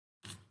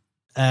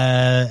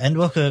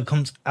 Endwalker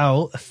comes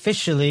out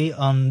officially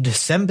on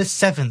December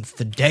 7th,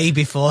 the day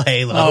before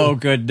Halo. Oh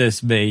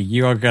goodness me,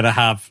 you are gonna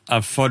have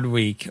a fun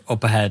week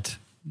up ahead,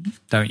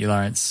 don't you,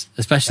 Lawrence?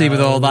 Especially with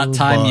all that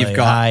time you've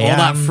got, all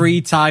that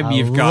free time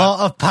you've got. A lot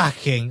of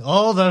packing,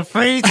 all the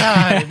free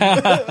time.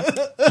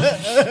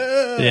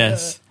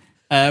 Yes.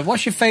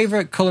 What's your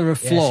favourite colour of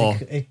floor?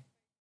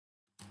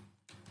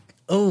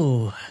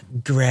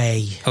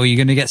 grey. Oh, you're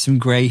going to get some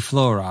grey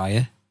floor, are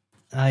you?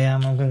 I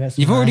am. I'm going to get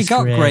some. You've already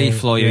got grey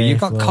floor. You've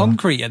got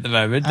concrete at the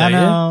moment, don't you?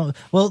 I know.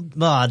 Well,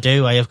 I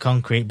do. I have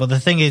concrete, but the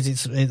thing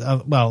is,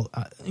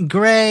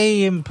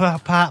 grey and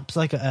perhaps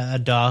like a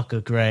darker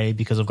grey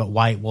because I've got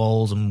white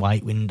walls and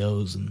white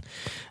windows and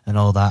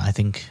all that. I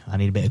think I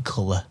need a bit of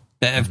colour.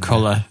 Bit of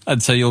colour,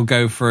 and so you'll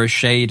go for a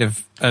shade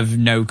of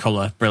no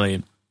colour.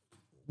 Brilliant.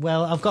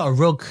 Well, I've got a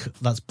rug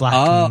that's black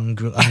and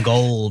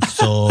gold,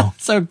 so...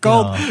 So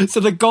gold. You know.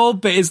 So the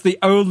gold bit is the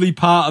only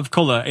part of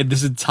colour in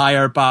this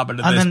entire apartment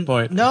at this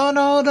point. No. I'm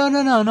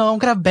going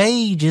to have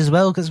beige as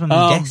well, because when we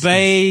guests...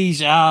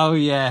 beige. Oh,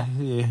 yeah.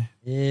 And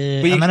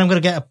then I'm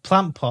going to get a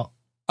plant pot.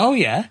 Oh,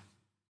 yeah?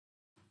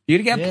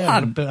 You're going to get a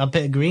plant? A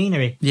bit of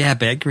greenery. Yeah, a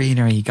bit of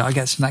greenery. You got to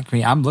get some of that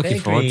green. I'm looking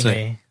forward to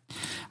it.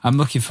 I'm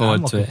looking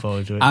forward to it.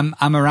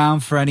 I'm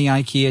around for any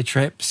IKEA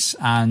trips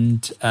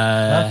and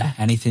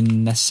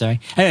anything necessary.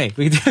 Anyway,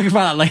 we can talk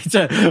about that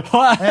later.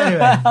 What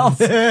else?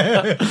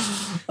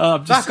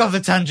 Back off the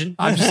tangent.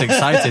 I'm just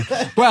excited.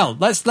 Well,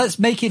 let's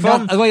make it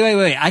not...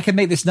 Wait. I can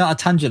make this not a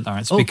tangent,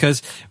 Lawrence,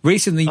 because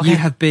recently you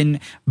have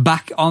been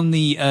back on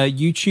the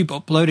YouTube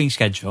uploading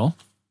schedule.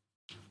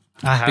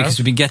 Because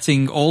we've been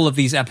getting all of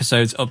these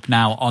episodes up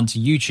now onto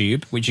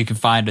YouTube, which you can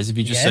find us if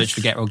you just search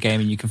for Get Real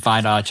Gaming. You can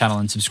find our channel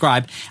and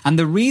subscribe. And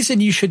the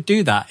reason you should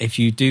do that, if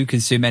you do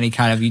consume any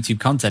kind of YouTube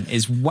content,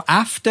 is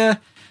after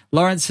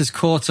Lawrence has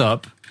caught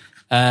up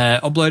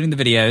uploading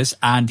the videos,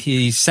 and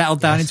he's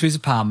settled down into his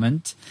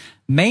apartment.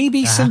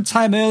 Maybe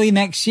sometime early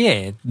next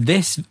year,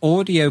 this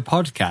audio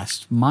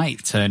podcast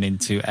might turn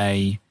into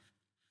a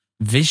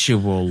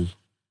visual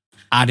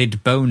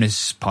added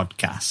bonus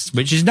podcast,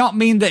 which does not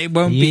mean that it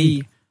won't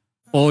be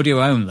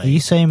audio only. Are you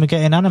saying we're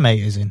getting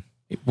animators in?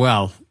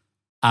 Well,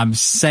 I'm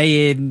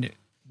saying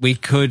we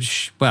could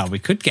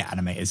get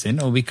animators in,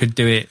 or we could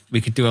do it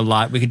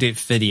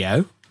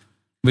video.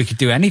 We could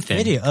do anything.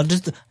 Video?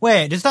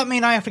 Wait, does that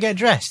mean I have to get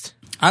dressed?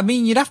 I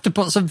mean, you'd have to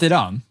put something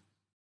on.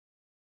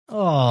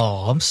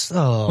 Oh, I'm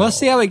so... We'll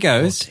see how it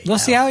goes.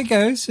 See how it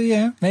goes. So,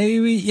 yeah, maybe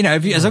we,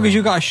 as long as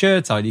you've got a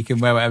shirt on, you can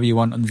wear whatever you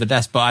want under the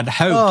desk. But I'd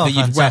hope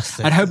that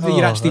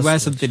you'd actually wear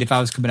something if I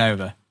was coming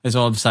over. Is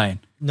all I'm saying.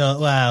 No,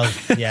 well,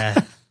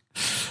 yeah.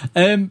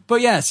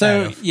 But yeah,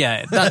 so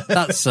yeah,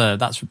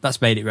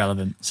 that's made it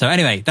relevant. So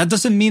anyway, that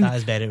doesn't mean that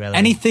has made it relevant.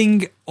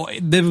 Anything.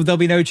 There'll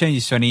be no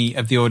changes to any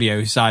of the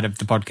audio side of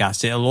the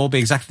podcast. It'll all be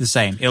exactly the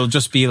same. It'll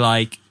just be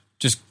like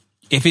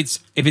if it's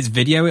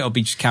video, it'll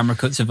be just camera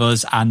cuts of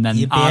us, and then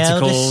you'll articles.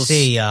 Be able to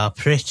see our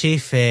pretty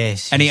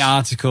faces. Any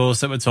articles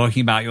that we're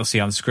talking about, you'll see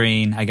on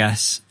screen, I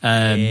guess.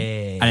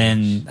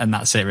 And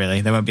that's it, really.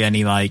 There won't be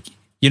any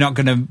you're not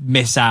going to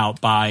miss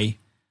out by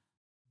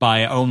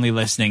only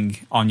listening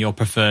on your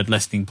preferred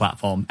listening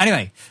platform.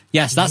 Anyway,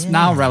 yes, that's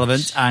now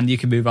relevant, and you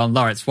can move on.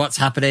 Lawrence, what's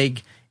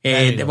happening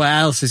what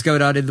else is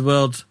going on in the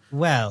world?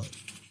 Well,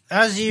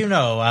 as you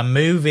know, I'm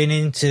moving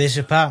into this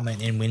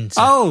apartment in winter.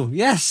 Oh,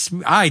 yes,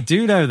 I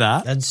do know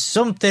that. And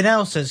something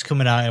else that's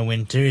coming out in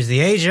winter is the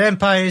Age of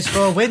Empires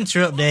 4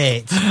 winter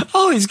update.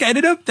 Oh, it's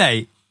getting an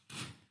update.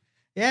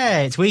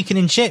 Yeah, it's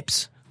weakening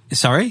ships.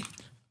 Sorry?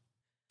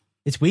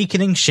 It's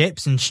weakening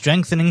ships and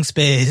strengthening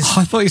spears. Oh,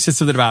 I thought you said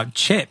something about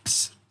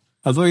chips.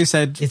 I thought you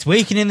said... It's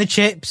weakening the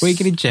chips.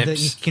 Weakening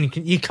chips.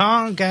 You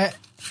can't get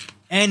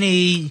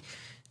any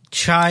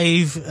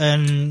chive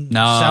and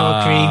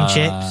sour cream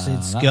chips.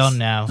 It's gone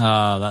now.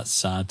 Oh, that's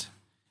sad.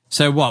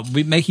 So what?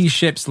 We're making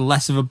ships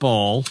less of a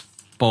ball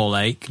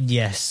ache.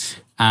 Yes.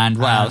 And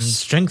what else?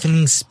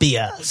 Strengthening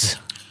spears.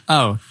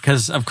 Oh,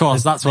 because of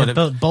course that's what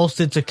it...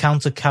 Bolstered to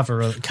counter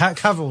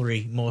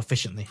cavalry more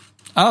efficiently.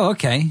 Oh,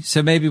 okay.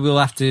 So maybe we'll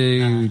have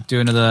to do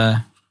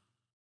another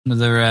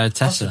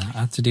Tessa. I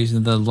have to do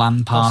another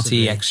LAN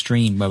party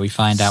extreme where we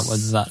find out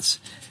whether that's...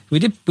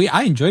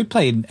 I enjoyed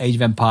playing Age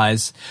of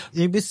Empires.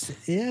 It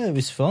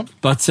was fun.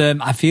 But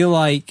I feel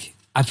like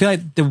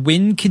the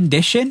win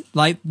condition,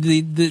 what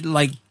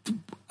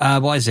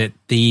is it?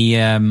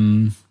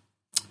 The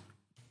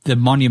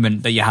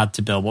monument that you had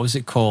to build. What was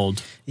it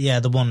called?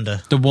 Yeah, the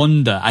Wonder. The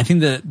Wonder. I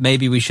think that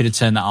maybe we should have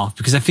turned that off,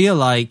 because I feel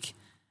like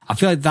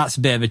that's a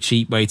bit of a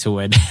cheap way to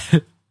win.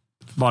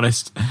 I'm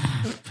honest.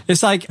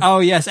 It's like, oh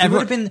yes, we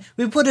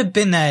would have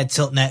been there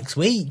till next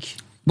week.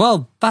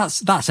 Well,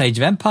 that's Age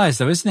of Empires,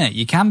 though, isn't it?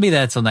 You can be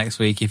there till next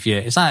week if you.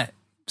 It's like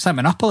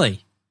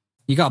Monopoly.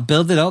 You got to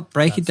build it up,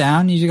 break it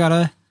down. You got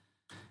to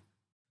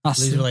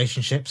lose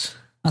relationships.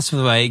 That's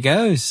the way it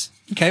goes.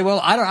 Okay,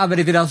 well, I don't have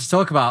anything else to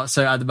talk about.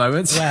 So at the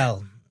moment,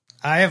 well,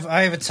 I have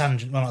a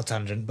tangent. Well, not a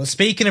tangent, but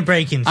speaking of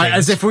breaking things,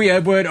 as if we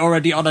weren't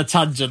already on a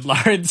tangent,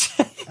 Lawrence.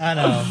 I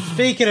know.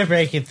 Speaking of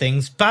breaking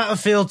things,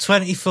 Battlefield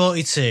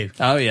 2042.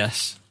 Oh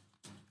yes.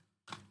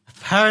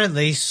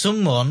 Apparently,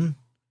 someone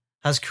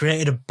has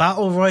created a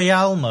battle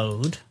royale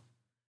mode,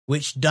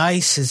 which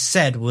DICE has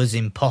said was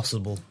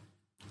impossible.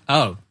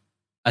 Oh,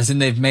 as in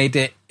they've made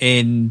it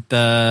in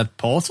the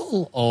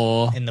portal,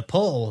 or in the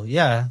portal?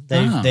 Yeah,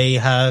 they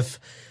have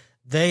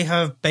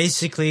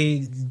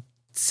basically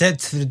said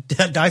to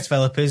the DICE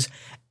developers,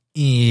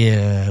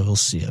 "Yeah, we'll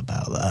see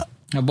about that."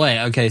 Oh,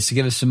 wait, okay, so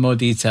give us some more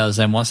details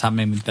then. What's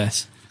happening with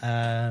this?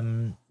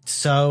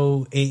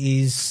 So it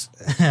is.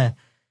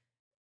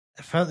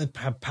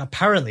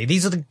 Apparently,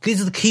 these are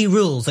the key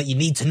rules that you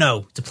need to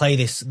know to play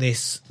this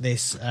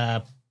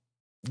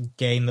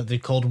game that they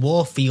called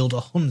Warfield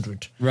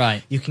 100.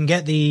 Right. You can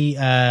get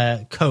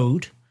the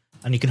code,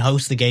 and you can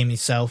host the game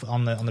yourself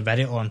on the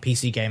Reddit or on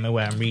PC Gamer,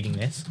 where I'm reading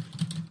this.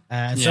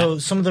 So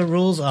some of the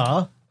rules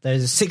are: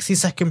 there's a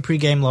 60-second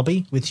pre-game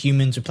lobby with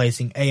humans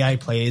replacing AI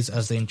players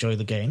as they enjoy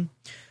the game.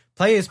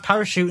 Players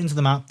parachute into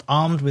the map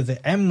armed with the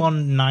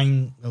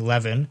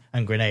M1911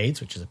 and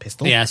grenades, which is a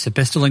pistol. Yes, a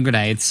pistol and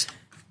grenades.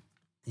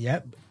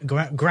 Yep.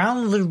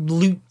 Ground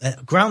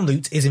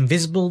loot is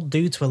invisible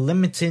due to a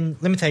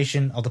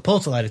limitation of the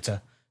portal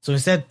editor. So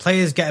instead,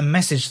 players get a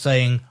message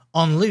saying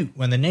 "on loot"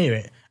 when they're near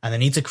it, and they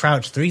need to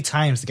crouch 3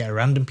 times to get a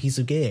random piece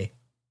of gear.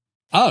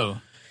 Oh.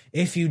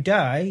 If you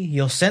die,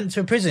 you're sent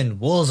to a prison,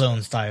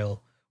 Warzone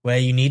style, where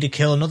you need to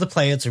kill another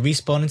player to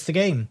respawn into the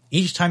game.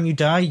 Each time you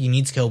die, you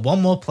need to kill one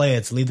more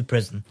player to leave the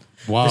prison.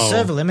 Wow. The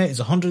server limit is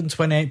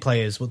 128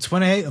 players, but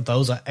 28 of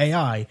those are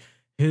AI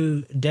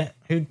who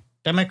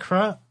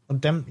demarcate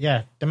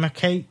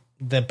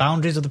the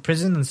boundaries of the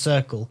prison and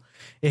circle.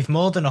 If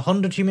more than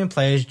 100 human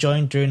players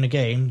join during the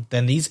game,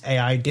 then these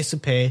AI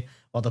disappear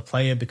while the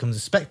player becomes a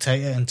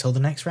spectator until the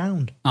next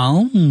round.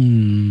 Oh.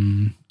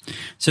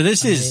 So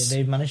this is...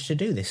 They've managed to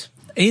do this.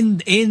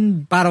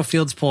 In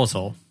Battlefield's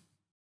portal.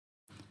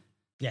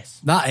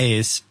 Yes. That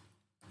is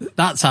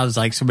that sounds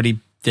like somebody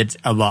did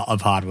a lot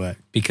of hard work,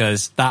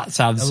 because that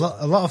sounds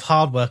a lot of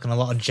hard work and a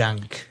lot of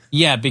jank.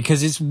 Yeah,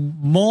 because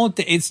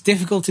it's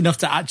difficult enough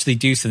to actually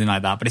do something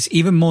like that, but it's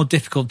even more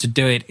difficult to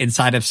do it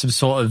inside of some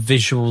sort of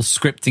visual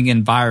scripting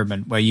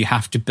environment where you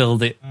have to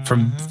build it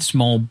from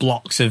small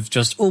blocks of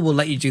just, we'll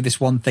let you do this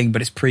one thing,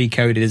 but it's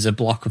pre-coded as a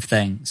block of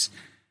things.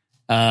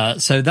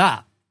 So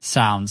that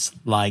sounds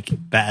like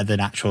better than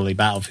actually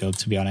Battlefield,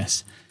 to be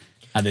honest,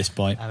 at this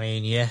point. I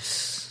mean,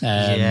 yes.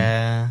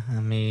 Yeah, I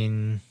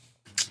mean...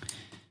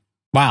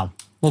 Wow.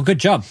 Well, good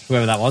job,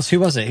 whoever that was.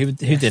 Who was it? Who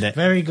did it?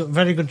 Very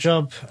good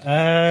job.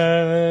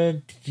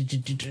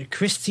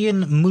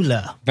 Christian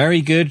Muller.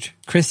 Very good,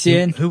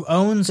 Christian. Who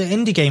owns an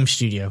indie game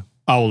studio.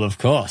 Oh, well, of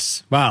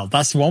course. Wow,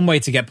 that's one way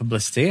to get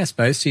publicity, I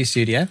suppose, to your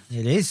studio.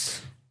 It is.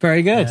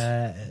 Very good.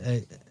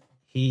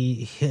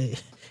 He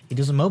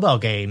does a mobile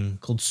game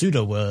called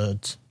Pseudo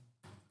Words.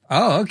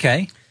 Oh,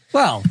 okay.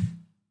 Well,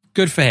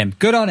 good for him.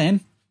 Good on him.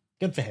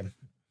 Good for him.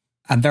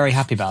 I'm very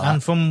happy about that.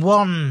 And from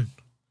one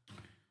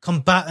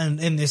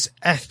combatant in this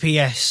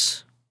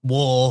FPS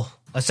war,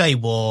 I say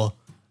war,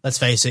 let's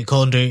face it,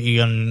 Call of Duty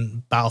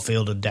and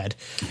Battlefield are dead.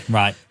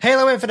 Right.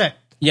 Halo Infinite.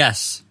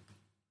 Yes.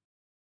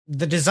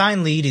 The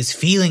design lead is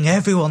feeling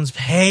everyone's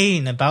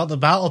pain about the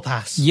Battle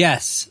Pass.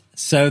 Yes.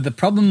 So the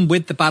problem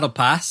with the Battle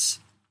Pass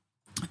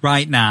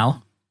right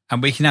now,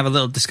 and we can have a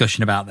little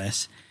discussion about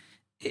this,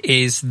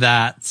 is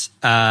that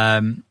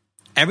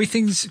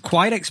everything's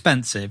quite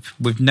expensive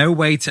with no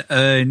way to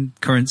earn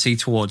currency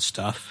towards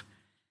stuff.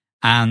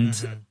 And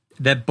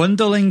they're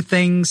bundling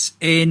things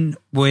in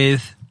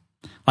with,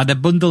 like, they're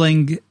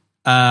bundling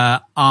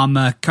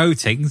armor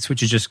coatings,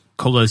 which are just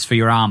colors for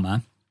your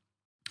armor,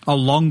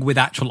 along with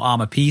actual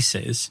armor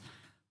pieces.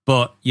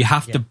 But you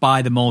have to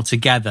buy them all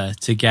together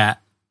to get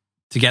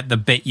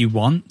the bit you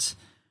want.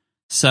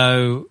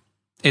 So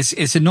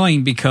it's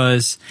annoying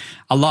because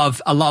a lot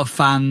of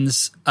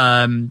fans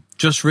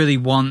just really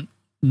want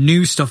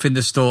new stuff in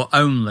the store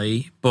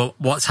only. But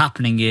what's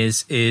happening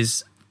is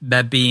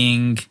they're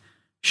being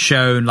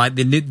shown, like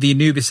the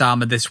Anubis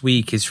armor this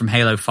week is from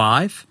Halo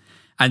 5,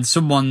 and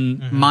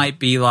someone might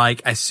be like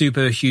a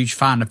super huge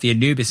fan of the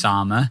Anubis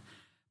armor,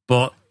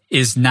 but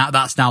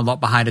that's now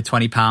locked behind a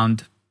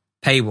 £20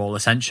 paywall,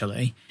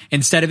 essentially,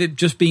 instead of it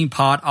just being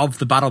part of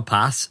the Battle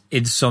Pass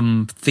in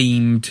some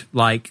themed,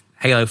 like,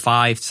 Halo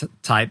 5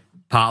 type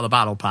part of the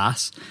Battle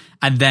Pass,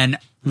 and then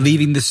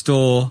leaving the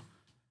store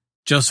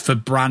just for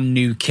brand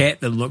new kit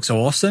that looks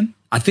awesome.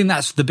 I think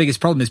that's the biggest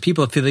problem, is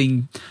people are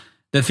feeling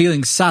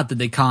sad that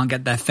they can't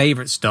get their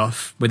favorite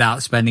stuff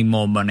without spending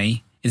more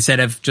money, instead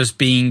of just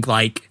being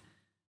like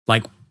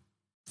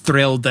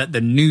thrilled at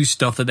the new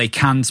stuff that they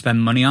can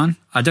spend money on.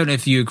 I don't know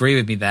if you agree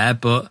with me there,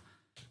 but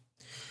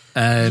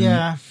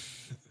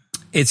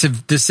it's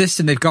the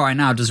system they've got right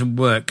now doesn't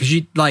work, because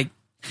you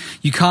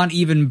can't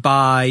even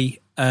buy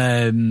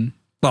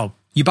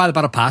you buy the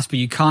Battle Pass, but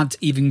you can't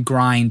even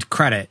grind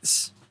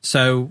credits.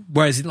 So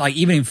whereas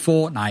even in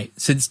Fortnite,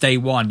 since day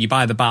one, you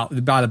buy the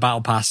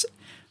Battle Pass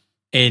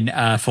in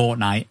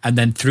Fortnite, and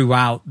then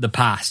throughout the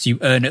pass you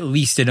earn at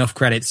least enough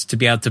credits to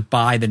be able to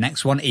buy the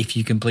next one if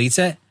you complete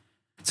it.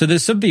 So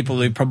there's some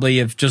people who probably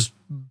have just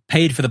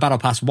paid for the Battle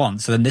Pass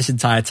once, and then this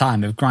entire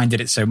time have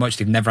grinded it so much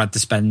they've never had to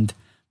spend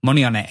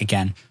money on it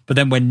again. But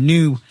then when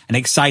new and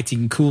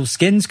exciting cool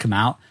skins come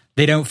out,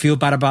 they don't feel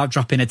bad about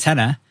dropping a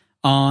tenner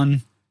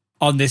on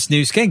this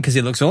new skin because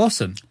it looks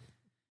awesome.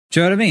 Do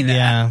you know what I mean?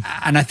 Yeah.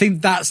 And I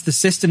think that's the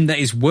system that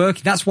is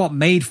working. That's what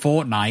made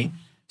Fortnite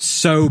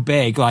so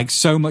big, like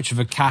so much of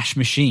a cash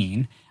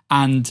machine.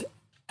 And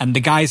the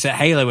guys at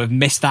Halo have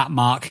missed that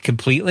mark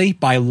completely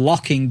by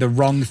locking the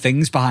wrong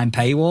things behind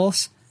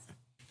paywalls.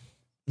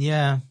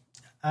 Yeah.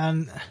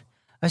 And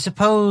I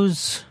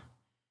suppose,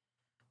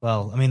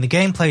 well, I mean, the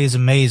gameplay is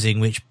amazing,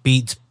 which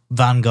beats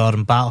Vanguard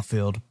and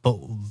Battlefield, but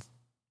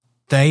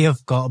they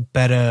have got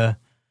better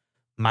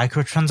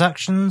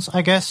microtransactions,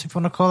 I guess, if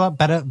you want to call that,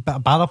 better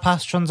Battle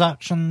Pass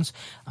transactions.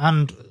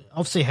 And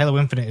obviously Halo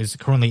Infinite is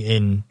currently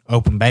in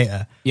open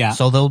beta. Yeah.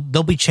 So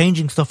they'll be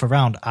changing stuff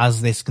around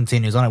as this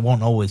continues on. It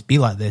won't always be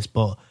like this,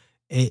 but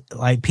it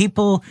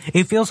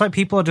feels like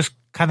people are just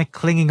kind of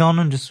clinging on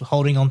and just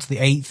holding on to the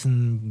 8th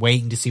and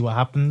waiting to see what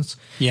happens.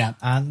 Yeah.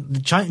 And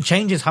the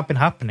changes have been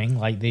happening,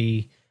 like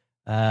the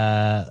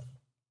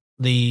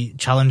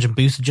challenge and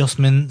boost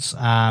adjustments,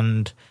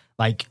 and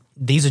like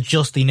these are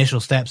just the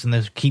initial steps, and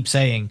they keep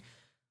saying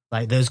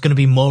like there's going to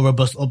be more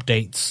robust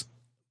updates,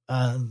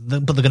 but they're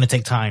going to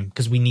take time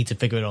because we need to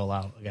figure it all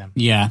out again.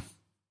 Yeah.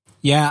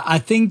 I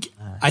think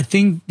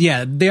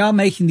they are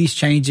making these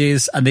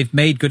changes, and they've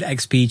made good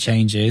XP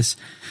changes.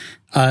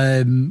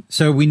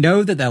 So we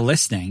know that they're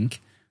listening,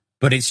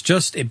 but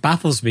it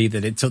baffles me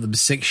that it took them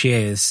 6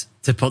 years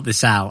to put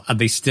this out, and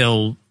they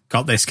still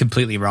got this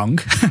completely wrong.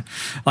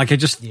 Like, I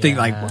just think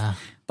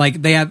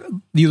like they have,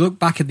 you look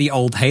back at the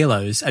old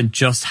Halos and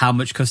just how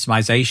much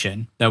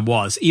customization there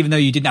was. Even though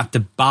you didn't have to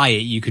buy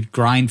it, you could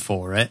grind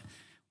for it.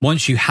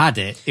 Once you had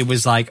it, it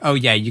was like, oh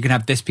yeah, you can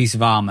have this piece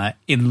of armor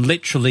in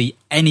literally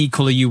any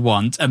color you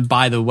want. And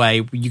by the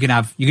way, you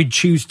can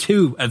choose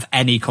 2 of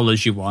any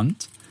colors you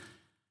want.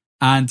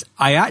 And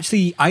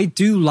I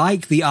do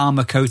like the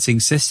armor coating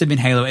system in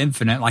Halo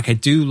Infinite. Like, I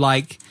do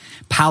like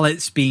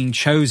palettes being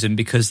chosen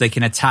because they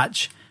can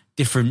attach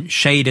different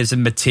shaders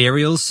and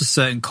materials to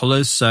certain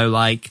colors. So,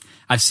 like,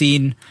 I've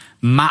seen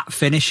matte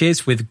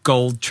finishes with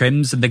gold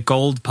trims, and the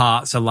gold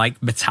parts are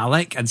like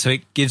metallic, and so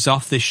it gives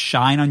off this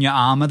shine on your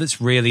armor that's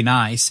really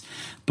nice.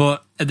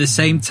 But at the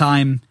same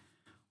time,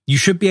 you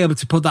should be able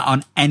to put that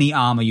on any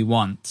armor you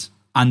want,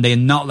 and they're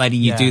not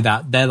letting you do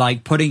that. They're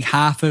like putting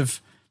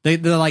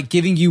they're like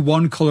giving you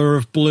one color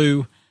of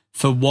blue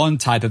for one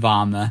type of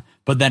armor,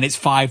 but then it's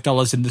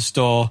 $5 in the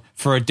store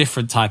for a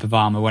different type of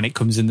armor when it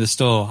comes in the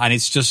store, and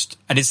it's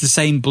the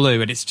same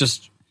blue, and it's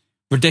just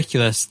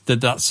ridiculous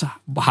that's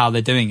how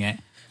they're doing it.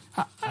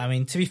 I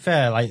mean, to be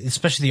fair, like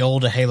especially the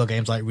older Halo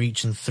games like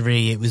Reach and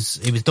 3, it was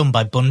done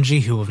by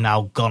Bungie, who have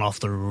now gone off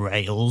the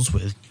rails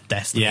with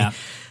Destiny. Yeah.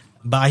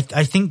 But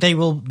I think they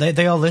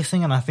are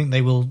listening, and I think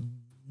they will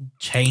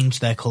change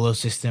their color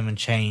system and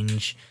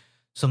change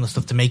some of the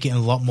stuff to make it a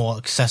lot more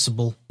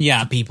accessible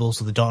to people,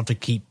 so they don't have to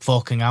keep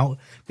forking out.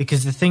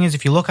 Because the thing is,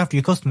 if you look after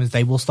your customers,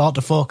 they will start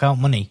to fork out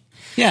money.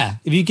 Yeah,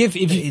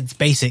 it's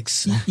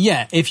basics.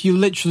 Yeah, if you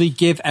literally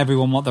give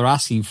everyone what they're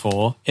asking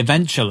for,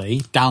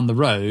 eventually down the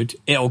road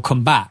it'll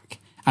come back.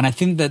 And I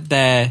think that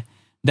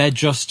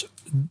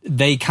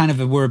they kind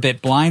of were a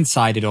bit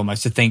blindsided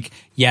almost to think,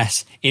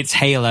 yes, it's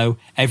Halo,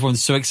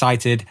 everyone's so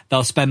excited,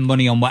 they'll spend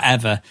money on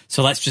whatever,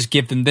 so let's just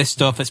give them this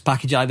stuff, let's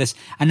package it like this.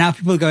 And now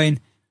people are going,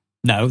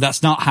 no,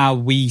 that's not how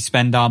we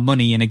spend our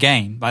money in a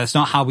game. That's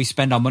not how we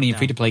spend our money in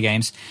free-to-play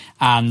games.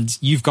 And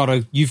we've got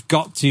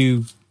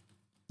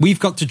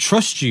to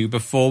trust you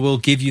before we'll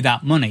give you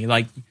that money.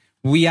 Like,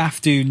 we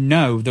have to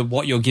know that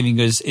what you're giving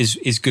us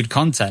is good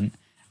content.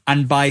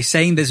 And by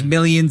saying there's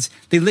millions,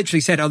 they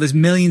literally said, there's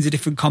millions of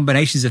different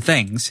combinations of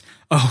things.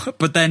 Oh,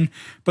 but then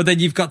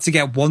you've got to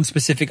get one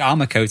specific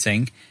armor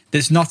coating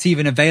that's not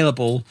even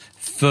available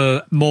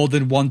for more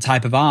than one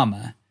type of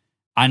armor.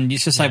 And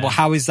it's just like, well,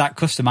 how is that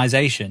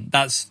customization?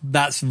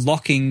 That's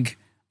locking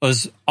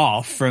us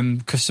off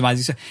from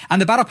customizing.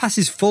 And the battle pass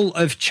is full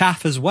of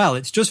chaff as well.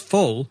 It's just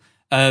full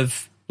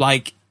of,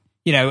 like,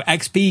 you know,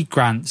 XP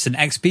grants and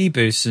XP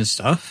boosts and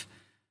stuff.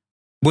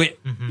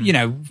 You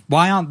know,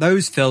 why aren't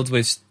those filled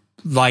with,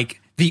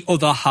 like, the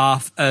other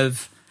half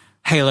of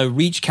Halo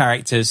Reach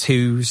characters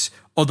whose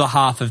other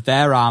half of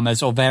their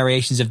armors or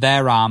variations of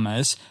their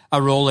armors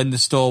are all in the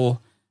store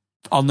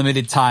on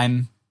limited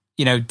time,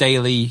 you know,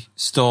 daily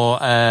store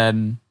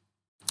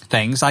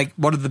things? Like,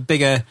 one of the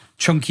bigger,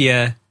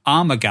 chunkier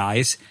armor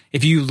guys,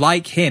 if you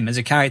like him as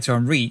a character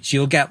on Reach,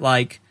 you'll get,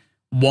 like,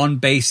 one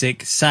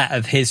basic set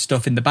of his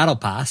stuff in the battle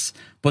pass,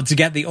 but to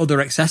get the other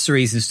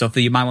accessories and stuff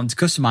that you might want to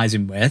customize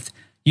him with,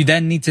 you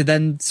then need to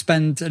then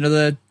spend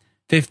another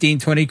 15,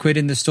 20 quid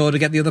in the store to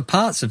get the other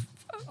parts of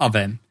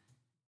him.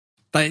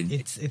 But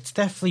it's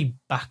definitely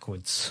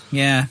backwards.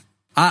 Yeah.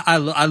 I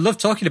love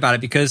talking about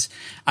it because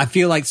I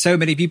feel like so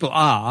many people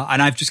are,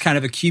 and I've just kind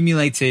of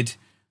accumulated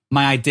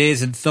my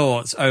ideas and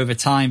thoughts over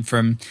time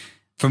from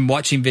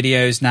watching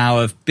videos now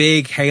of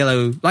big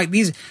Halo,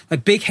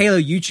 big Halo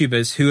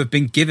YouTubers who have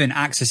been given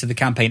access to the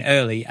campaign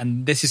early,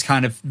 and this is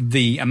kind of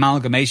the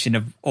amalgamation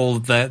of all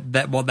of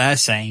what they're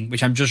saying,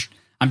 which I'm just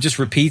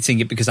repeating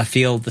it because I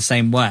feel the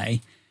same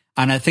way.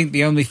 And I think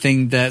the only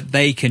thing that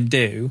they can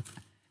do,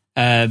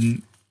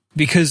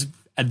 because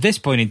at this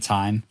point in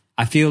time,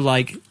 I feel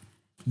like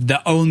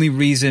the only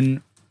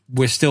reason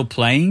we're still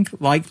playing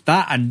like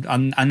that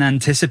and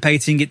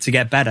anticipating it to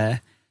get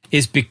better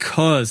is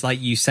because, like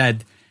you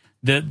said,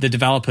 the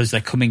developers, they're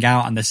coming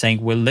out and they're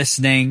saying, we're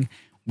listening,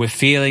 we're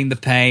feeling the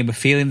pain, we're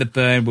feeling the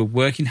burn, we're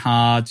working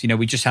hard, you know,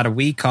 we just had a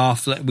week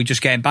off, we're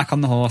just getting back on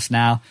the horse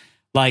now.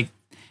 Like,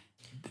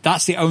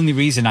 that's the only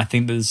reason I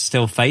think there's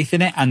still faith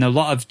in it. And a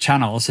lot of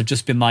channels have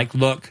just been like,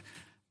 look,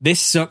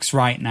 this sucks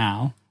right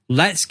now.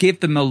 Let's give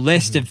them a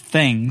list of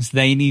things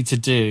they need to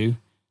do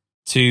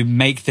to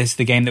make this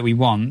the game that we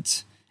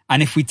want.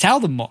 And if we tell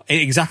them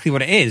exactly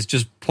what it is,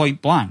 just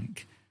point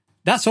blank,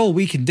 that's all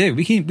we can do.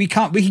 We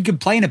can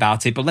complain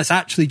about it, but let's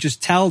actually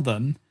just tell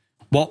them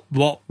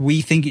what we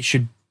think it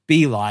should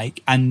be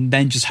like, and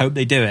then just hope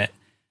they do it.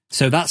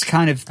 So that's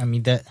kind of, I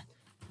mean,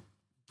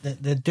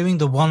 they're doing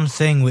the one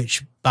thing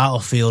which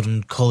Battlefield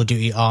and Call of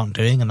Duty aren't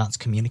doing, and that's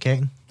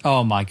communicating.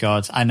 Oh my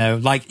God, I know.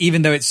 Like,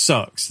 even though it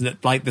sucks,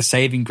 that, like, the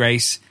saving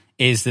grace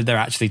is that they're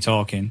actually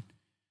talking.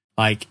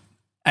 Like,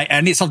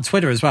 and it's on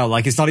Twitter as well.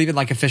 Like, it's not even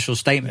like official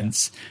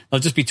statements. They'll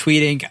just be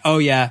tweeting, oh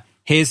yeah,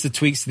 here's the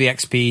tweaks to the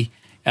XP.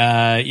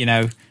 You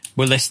know,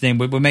 we're listening,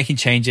 we're making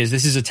changes.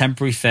 This is a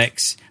temporary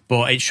fix,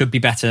 but it should be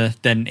better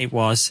than it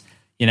was.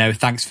 You know,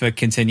 thanks for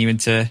continuing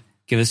to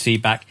give us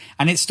feedback.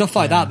 And it's stuff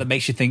like that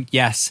makes you think,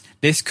 yes,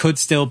 this could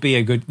still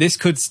be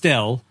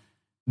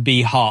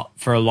hot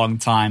for a long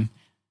time.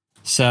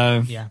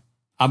 So,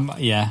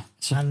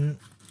 So, and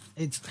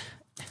it's,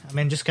 I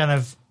mean, just kind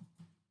of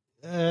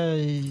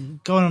going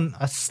on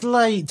a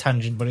slight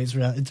tangent, but it's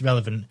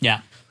relevant.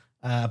 Yeah.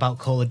 About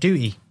Call of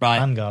Duty,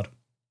 Vanguard.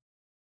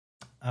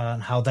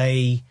 And how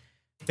they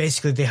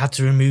had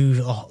to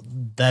remove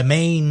their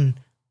main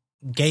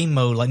game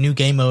mode, like new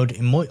game mode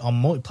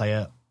on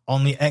multiplayer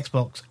on the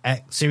Xbox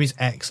Series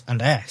X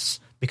and S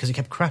because it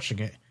kept crashing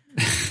it.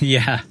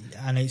 Yeah.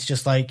 And it's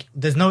just like,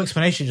 there's no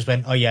explanation. It just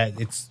went, oh yeah,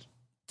 it's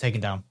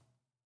taken down.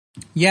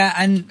 Yeah,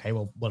 and okay,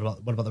 well, what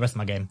about the rest of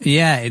my game?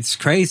 Yeah, it's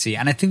crazy.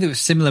 And I think it was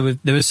similar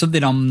there was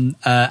something on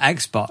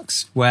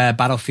Xbox where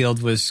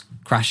Battlefield was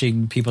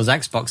crashing people's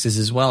Xboxes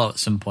as well at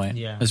some point.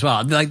 Yeah. As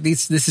well. Like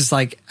this is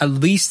like, at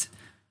least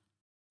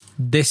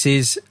this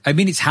is, I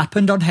mean, it's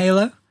happened on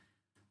Halo,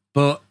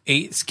 but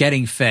it's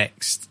getting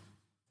fixed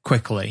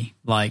quickly,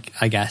 like,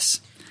 I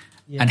guess.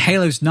 Yeah. And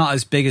Halo's not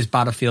as big as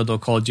Battlefield or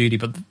Call of Duty,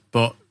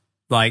 but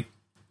like,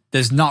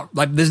 there's not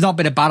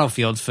been a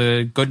Battlefield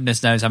for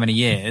goodness knows how many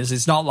years.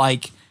 It's not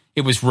like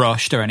it was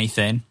rushed or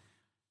anything,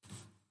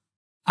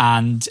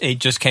 and it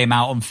just came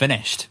out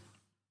unfinished.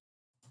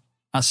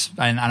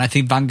 And I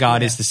think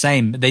Vanguard is the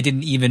same.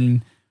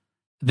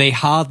 They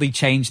hardly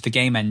changed the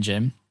game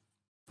engine.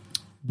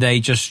 They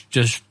just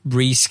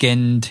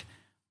reskinned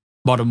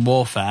Modern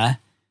Warfare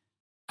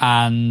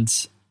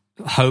and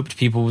hoped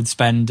people would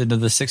spend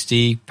another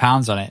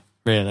 £60 on it.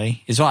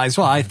 Really, is what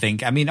I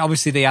think. I mean,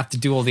 obviously they have to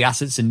do all the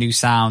assets and new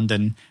sound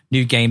and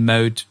new game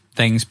mode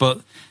things,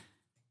 but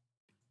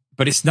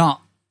it's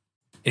not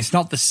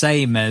the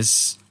same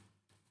as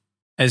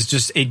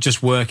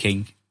just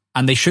working.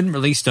 And they shouldn't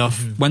release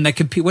stuff when they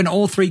compete. When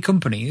all three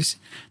companies,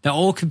 they're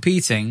all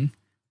competing.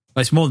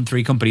 Well, it's more than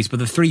three companies, but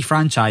the three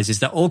franchises,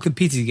 they're all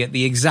competing at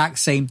the exact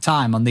same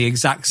time on the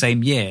exact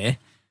same year.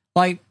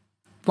 Like,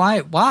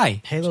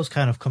 why? Halo's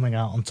kind of coming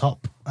out on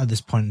top at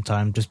this point in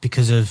time, just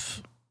because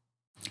of.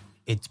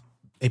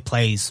 It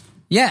plays.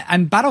 Yeah,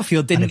 and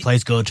Battlefield didn't. And it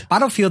plays good.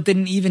 Battlefield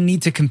didn't even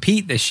need to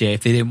compete this year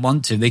if they didn't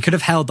want to. They could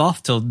have held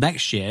off till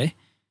next year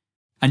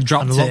and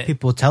dropped it. And a lot of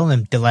people were telling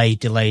them delay,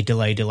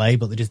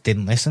 but they just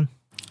didn't listen.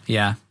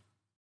 Yeah.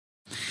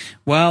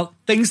 Well,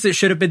 things that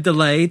should have been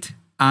delayed,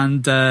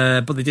 and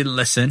but they didn't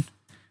listen.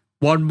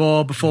 One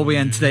more before we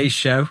end today's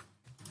show.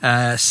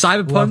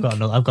 Cyberpunk.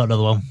 Well, I've got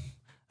another one.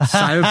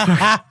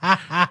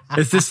 Cyberpunk.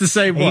 Is this the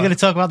same one? Are you going to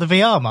talk about the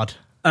VR mod?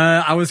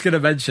 I was going to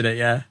mention it,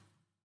 yeah.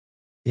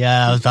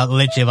 Yeah, I was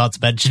literally about to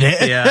mention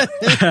it. Yeah.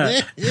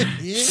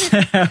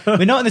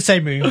 We're not in the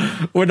same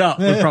room. We're not,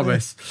 we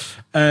promise.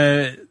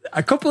 A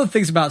couple of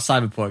things about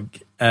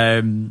Cyberpunk.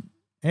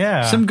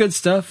 Yeah. Some good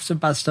stuff, some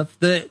bad stuff.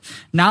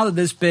 Now that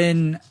there's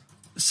been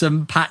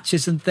some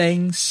patches and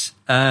things,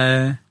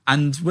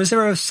 and was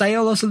there a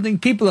sale or something?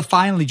 People are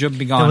finally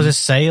jumping on. There was a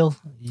sale,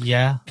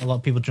 yeah. A lot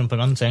of people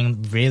jumping on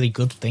saying really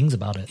good things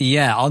about it.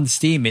 Yeah, on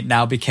Steam it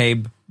now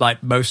became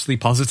like mostly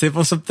positive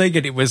or something,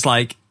 and it was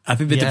like, I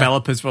think the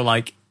developers were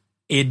like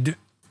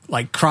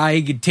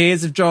crying in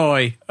tears of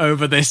joy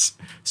over this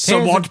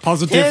somewhat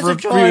positive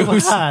review.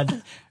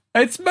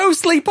 It's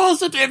mostly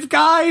positive,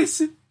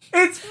 guys.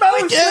 It's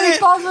mostly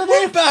positive.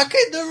 We're back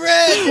in the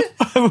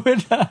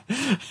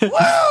red.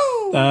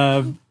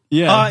 Woo!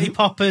 Yeah, party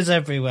poppers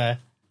everywhere.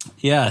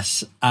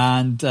 Yes,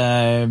 and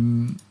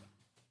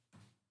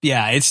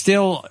yeah, it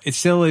still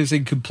is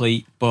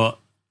incomplete, but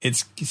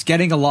it's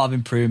getting a lot of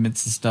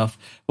improvements and stuff.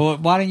 Well,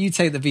 why don't you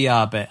take the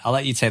VR bit? I'll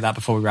let you take that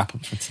before we wrap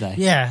up for today.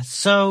 Yeah,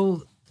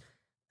 so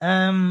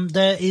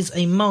there is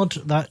a mod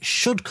that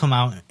should come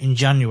out in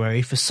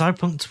January for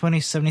Cyberpunk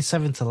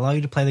 2077 to allow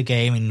you to play the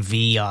game in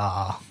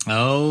VR.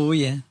 Oh,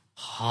 yeah.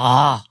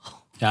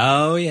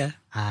 Oh, yeah.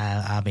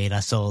 I mean, I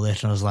saw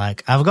this and I was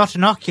like, I've got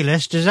an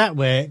Oculus. Does that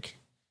work?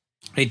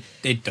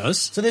 It does.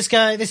 So this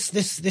guy, this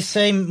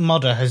same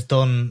modder has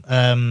done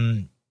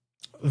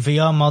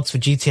VR mods for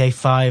GTA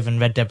 5 and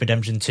Red Dead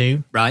Redemption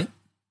 2. Right.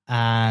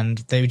 And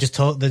they just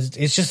talk.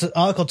 It's just an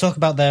article talk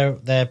about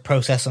their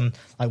process and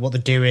like what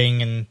they're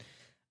doing and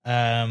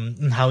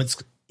how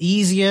it's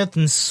easier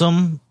than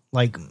some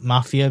like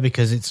Mafia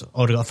because it's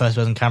already got a first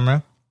person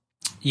camera.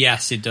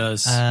 Yes, it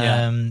does.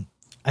 And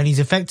he's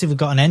effectively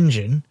got an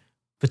engine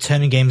for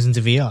turning games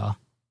into VR.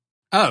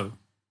 Oh,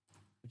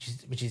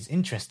 which is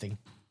interesting.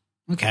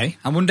 Okay,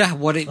 I wonder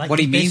what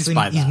he means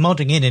by that. He's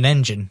modding in an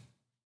engine.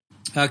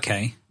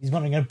 Okay, he's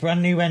modding a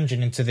brand new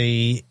engine into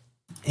the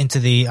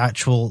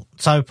actual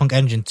Cyberpunk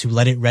engine to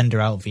let it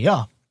render out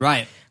VR.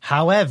 Right.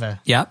 However,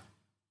 yeah,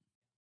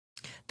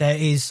 there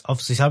is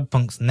obviously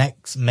Cyberpunk's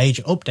next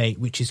major update,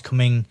 which is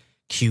coming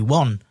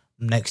Q1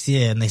 next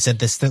year, and they said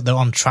they're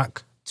on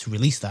track to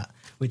release that,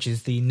 which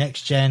is the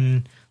next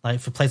gen, like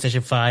for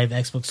PlayStation 5,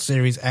 Xbox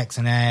Series X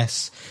and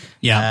S,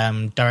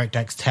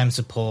 DirectX 10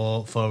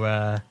 support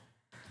for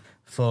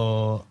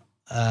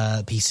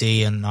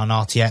PC and on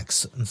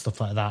RTX and stuff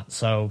like that.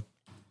 So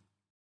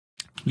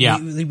yeah,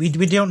 we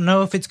don't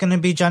know if it's going to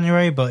be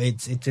January, but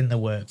it's in the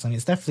works, and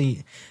it's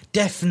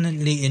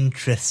definitely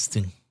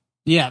interesting.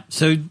 Yeah.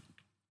 So,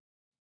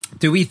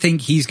 do we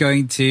think he's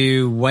going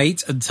to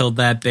wait until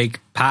their big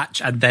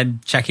patch and then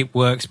check it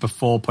works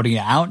before putting it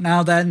out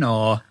now? Then,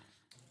 or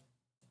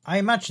I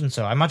imagine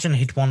so. I imagine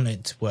he'd want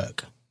it to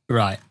work.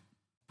 Right.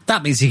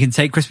 That means he can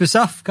take Christmas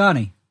off, can't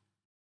he?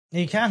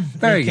 He can.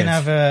 Very good. He can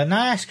have a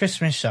nice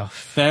Christmas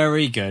off.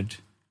 Very good.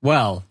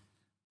 Well,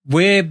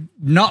 we're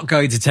not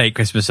going to take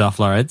Christmas off,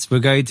 Lawrence. We're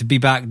going to be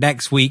back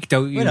next week.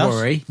 Don't you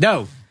worry.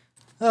 No.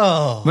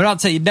 Oh. We're not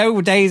taking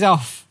no days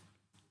off.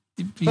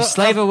 You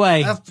slave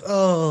away.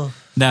 Oh.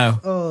 No.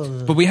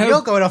 Oh. But we hope...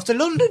 You're going off to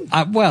London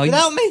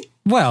without me.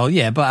 Well,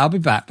 yeah, but I'll be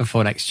back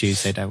before next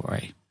Tuesday, don't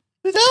worry.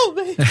 Without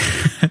me.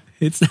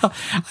 It's not...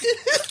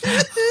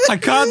 I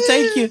can't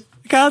take you.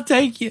 I can't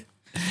take you.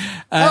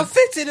 I'll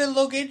fit in a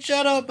luggage,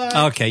 shut up, man.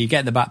 Okay, you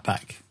get in the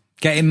backpack.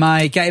 Get in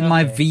my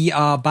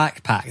VR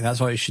backpack. That's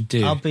what you should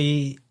do. I'll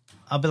be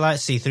like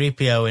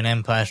C-3PO in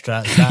Empire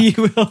Strikes Back.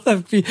 You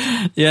will be,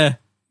 yeah,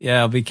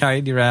 I'll be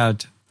carrying you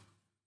around.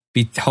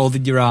 Be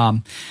holding your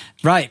arm.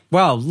 Right,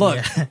 well, look,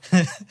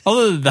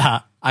 other than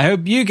that, I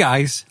hope you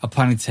guys are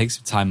planning to take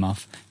some time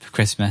off for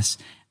Christmas,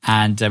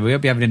 and we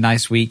hope you're having a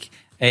nice week.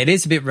 It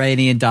is a bit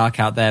rainy and dark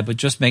out there, but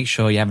just make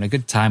sure you're having a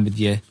good time with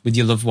your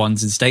loved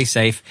ones and stay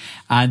safe.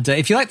 And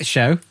if you like the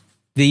show,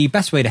 the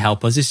best way to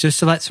help us is just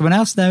to let someone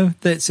else know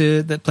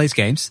that plays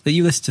games that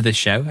you listen to this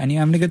show and you're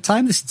having a good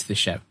time listening to this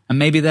show. And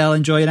maybe they'll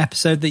enjoy an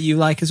episode that you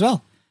like as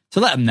well. So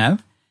let them know.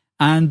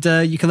 And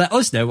you can let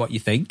us know what you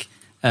think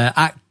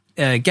at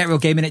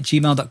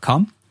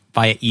getrealgaming@gmail.com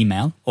via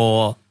email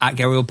or at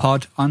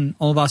getrealpod on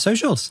all of our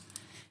socials.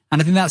 And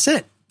I think that's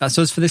it. That's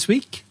us for this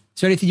week. Is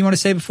there anything you want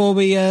to say before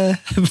we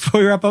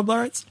wrap up,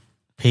 Lawrence?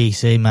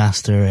 PC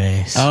Master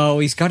Race. Oh,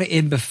 he's got it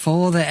in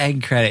before the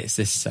end credits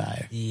this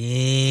time.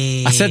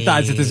 Yeah. I said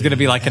that as if there's going to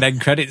be like an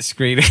end credits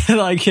screen.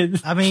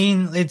 I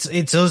mean,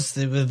 it's us.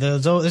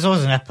 There's always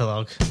an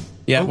epilogue.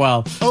 Yeah,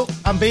 well. Oh,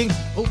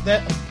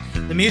 there.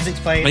 The music's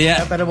playing.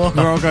 Yeah, I better walk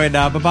we're off. all going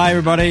now. Bye-bye,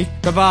 everybody.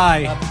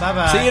 Bye-bye.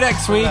 Bye-bye. See you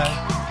next week.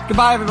 Bye-bye.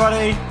 Goodbye,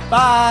 everybody.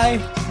 Bye.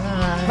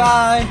 Bye.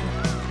 Bye.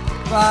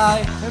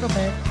 Bye. Little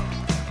bit.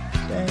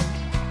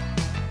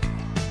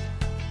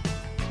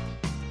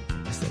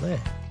 It's still there.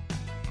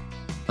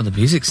 Oh, the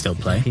music's still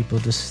playing. People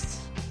just...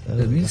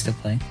 The music's still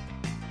playing.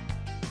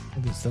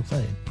 It's still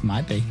playing.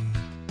 Might be.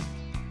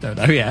 Don't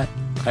know yet.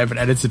 I haven't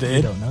edited it We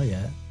in. don't know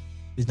yet.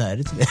 He's not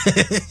editing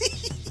it.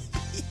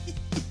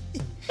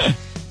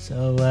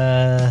 So,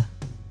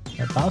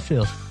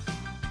 Battlefield.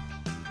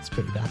 It's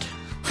pretty bad.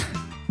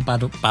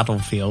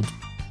 Battlefield.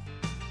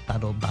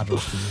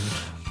 Battlefield.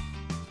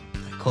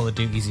 Call of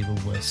Duty's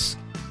even worse.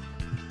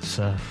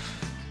 So...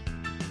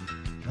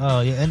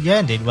 Oh, yeah, and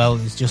indeed. Well,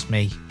 it's just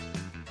me.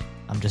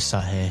 I'm just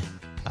sat here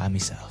by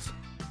myself.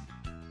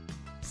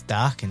 It's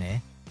dark in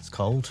here. It's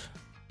cold.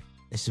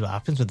 This is what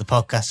happens when the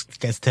podcast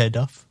gets turned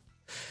off.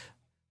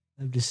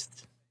 I'm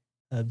just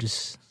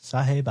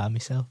sat here by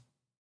myself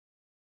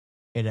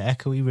in an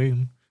echoey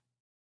room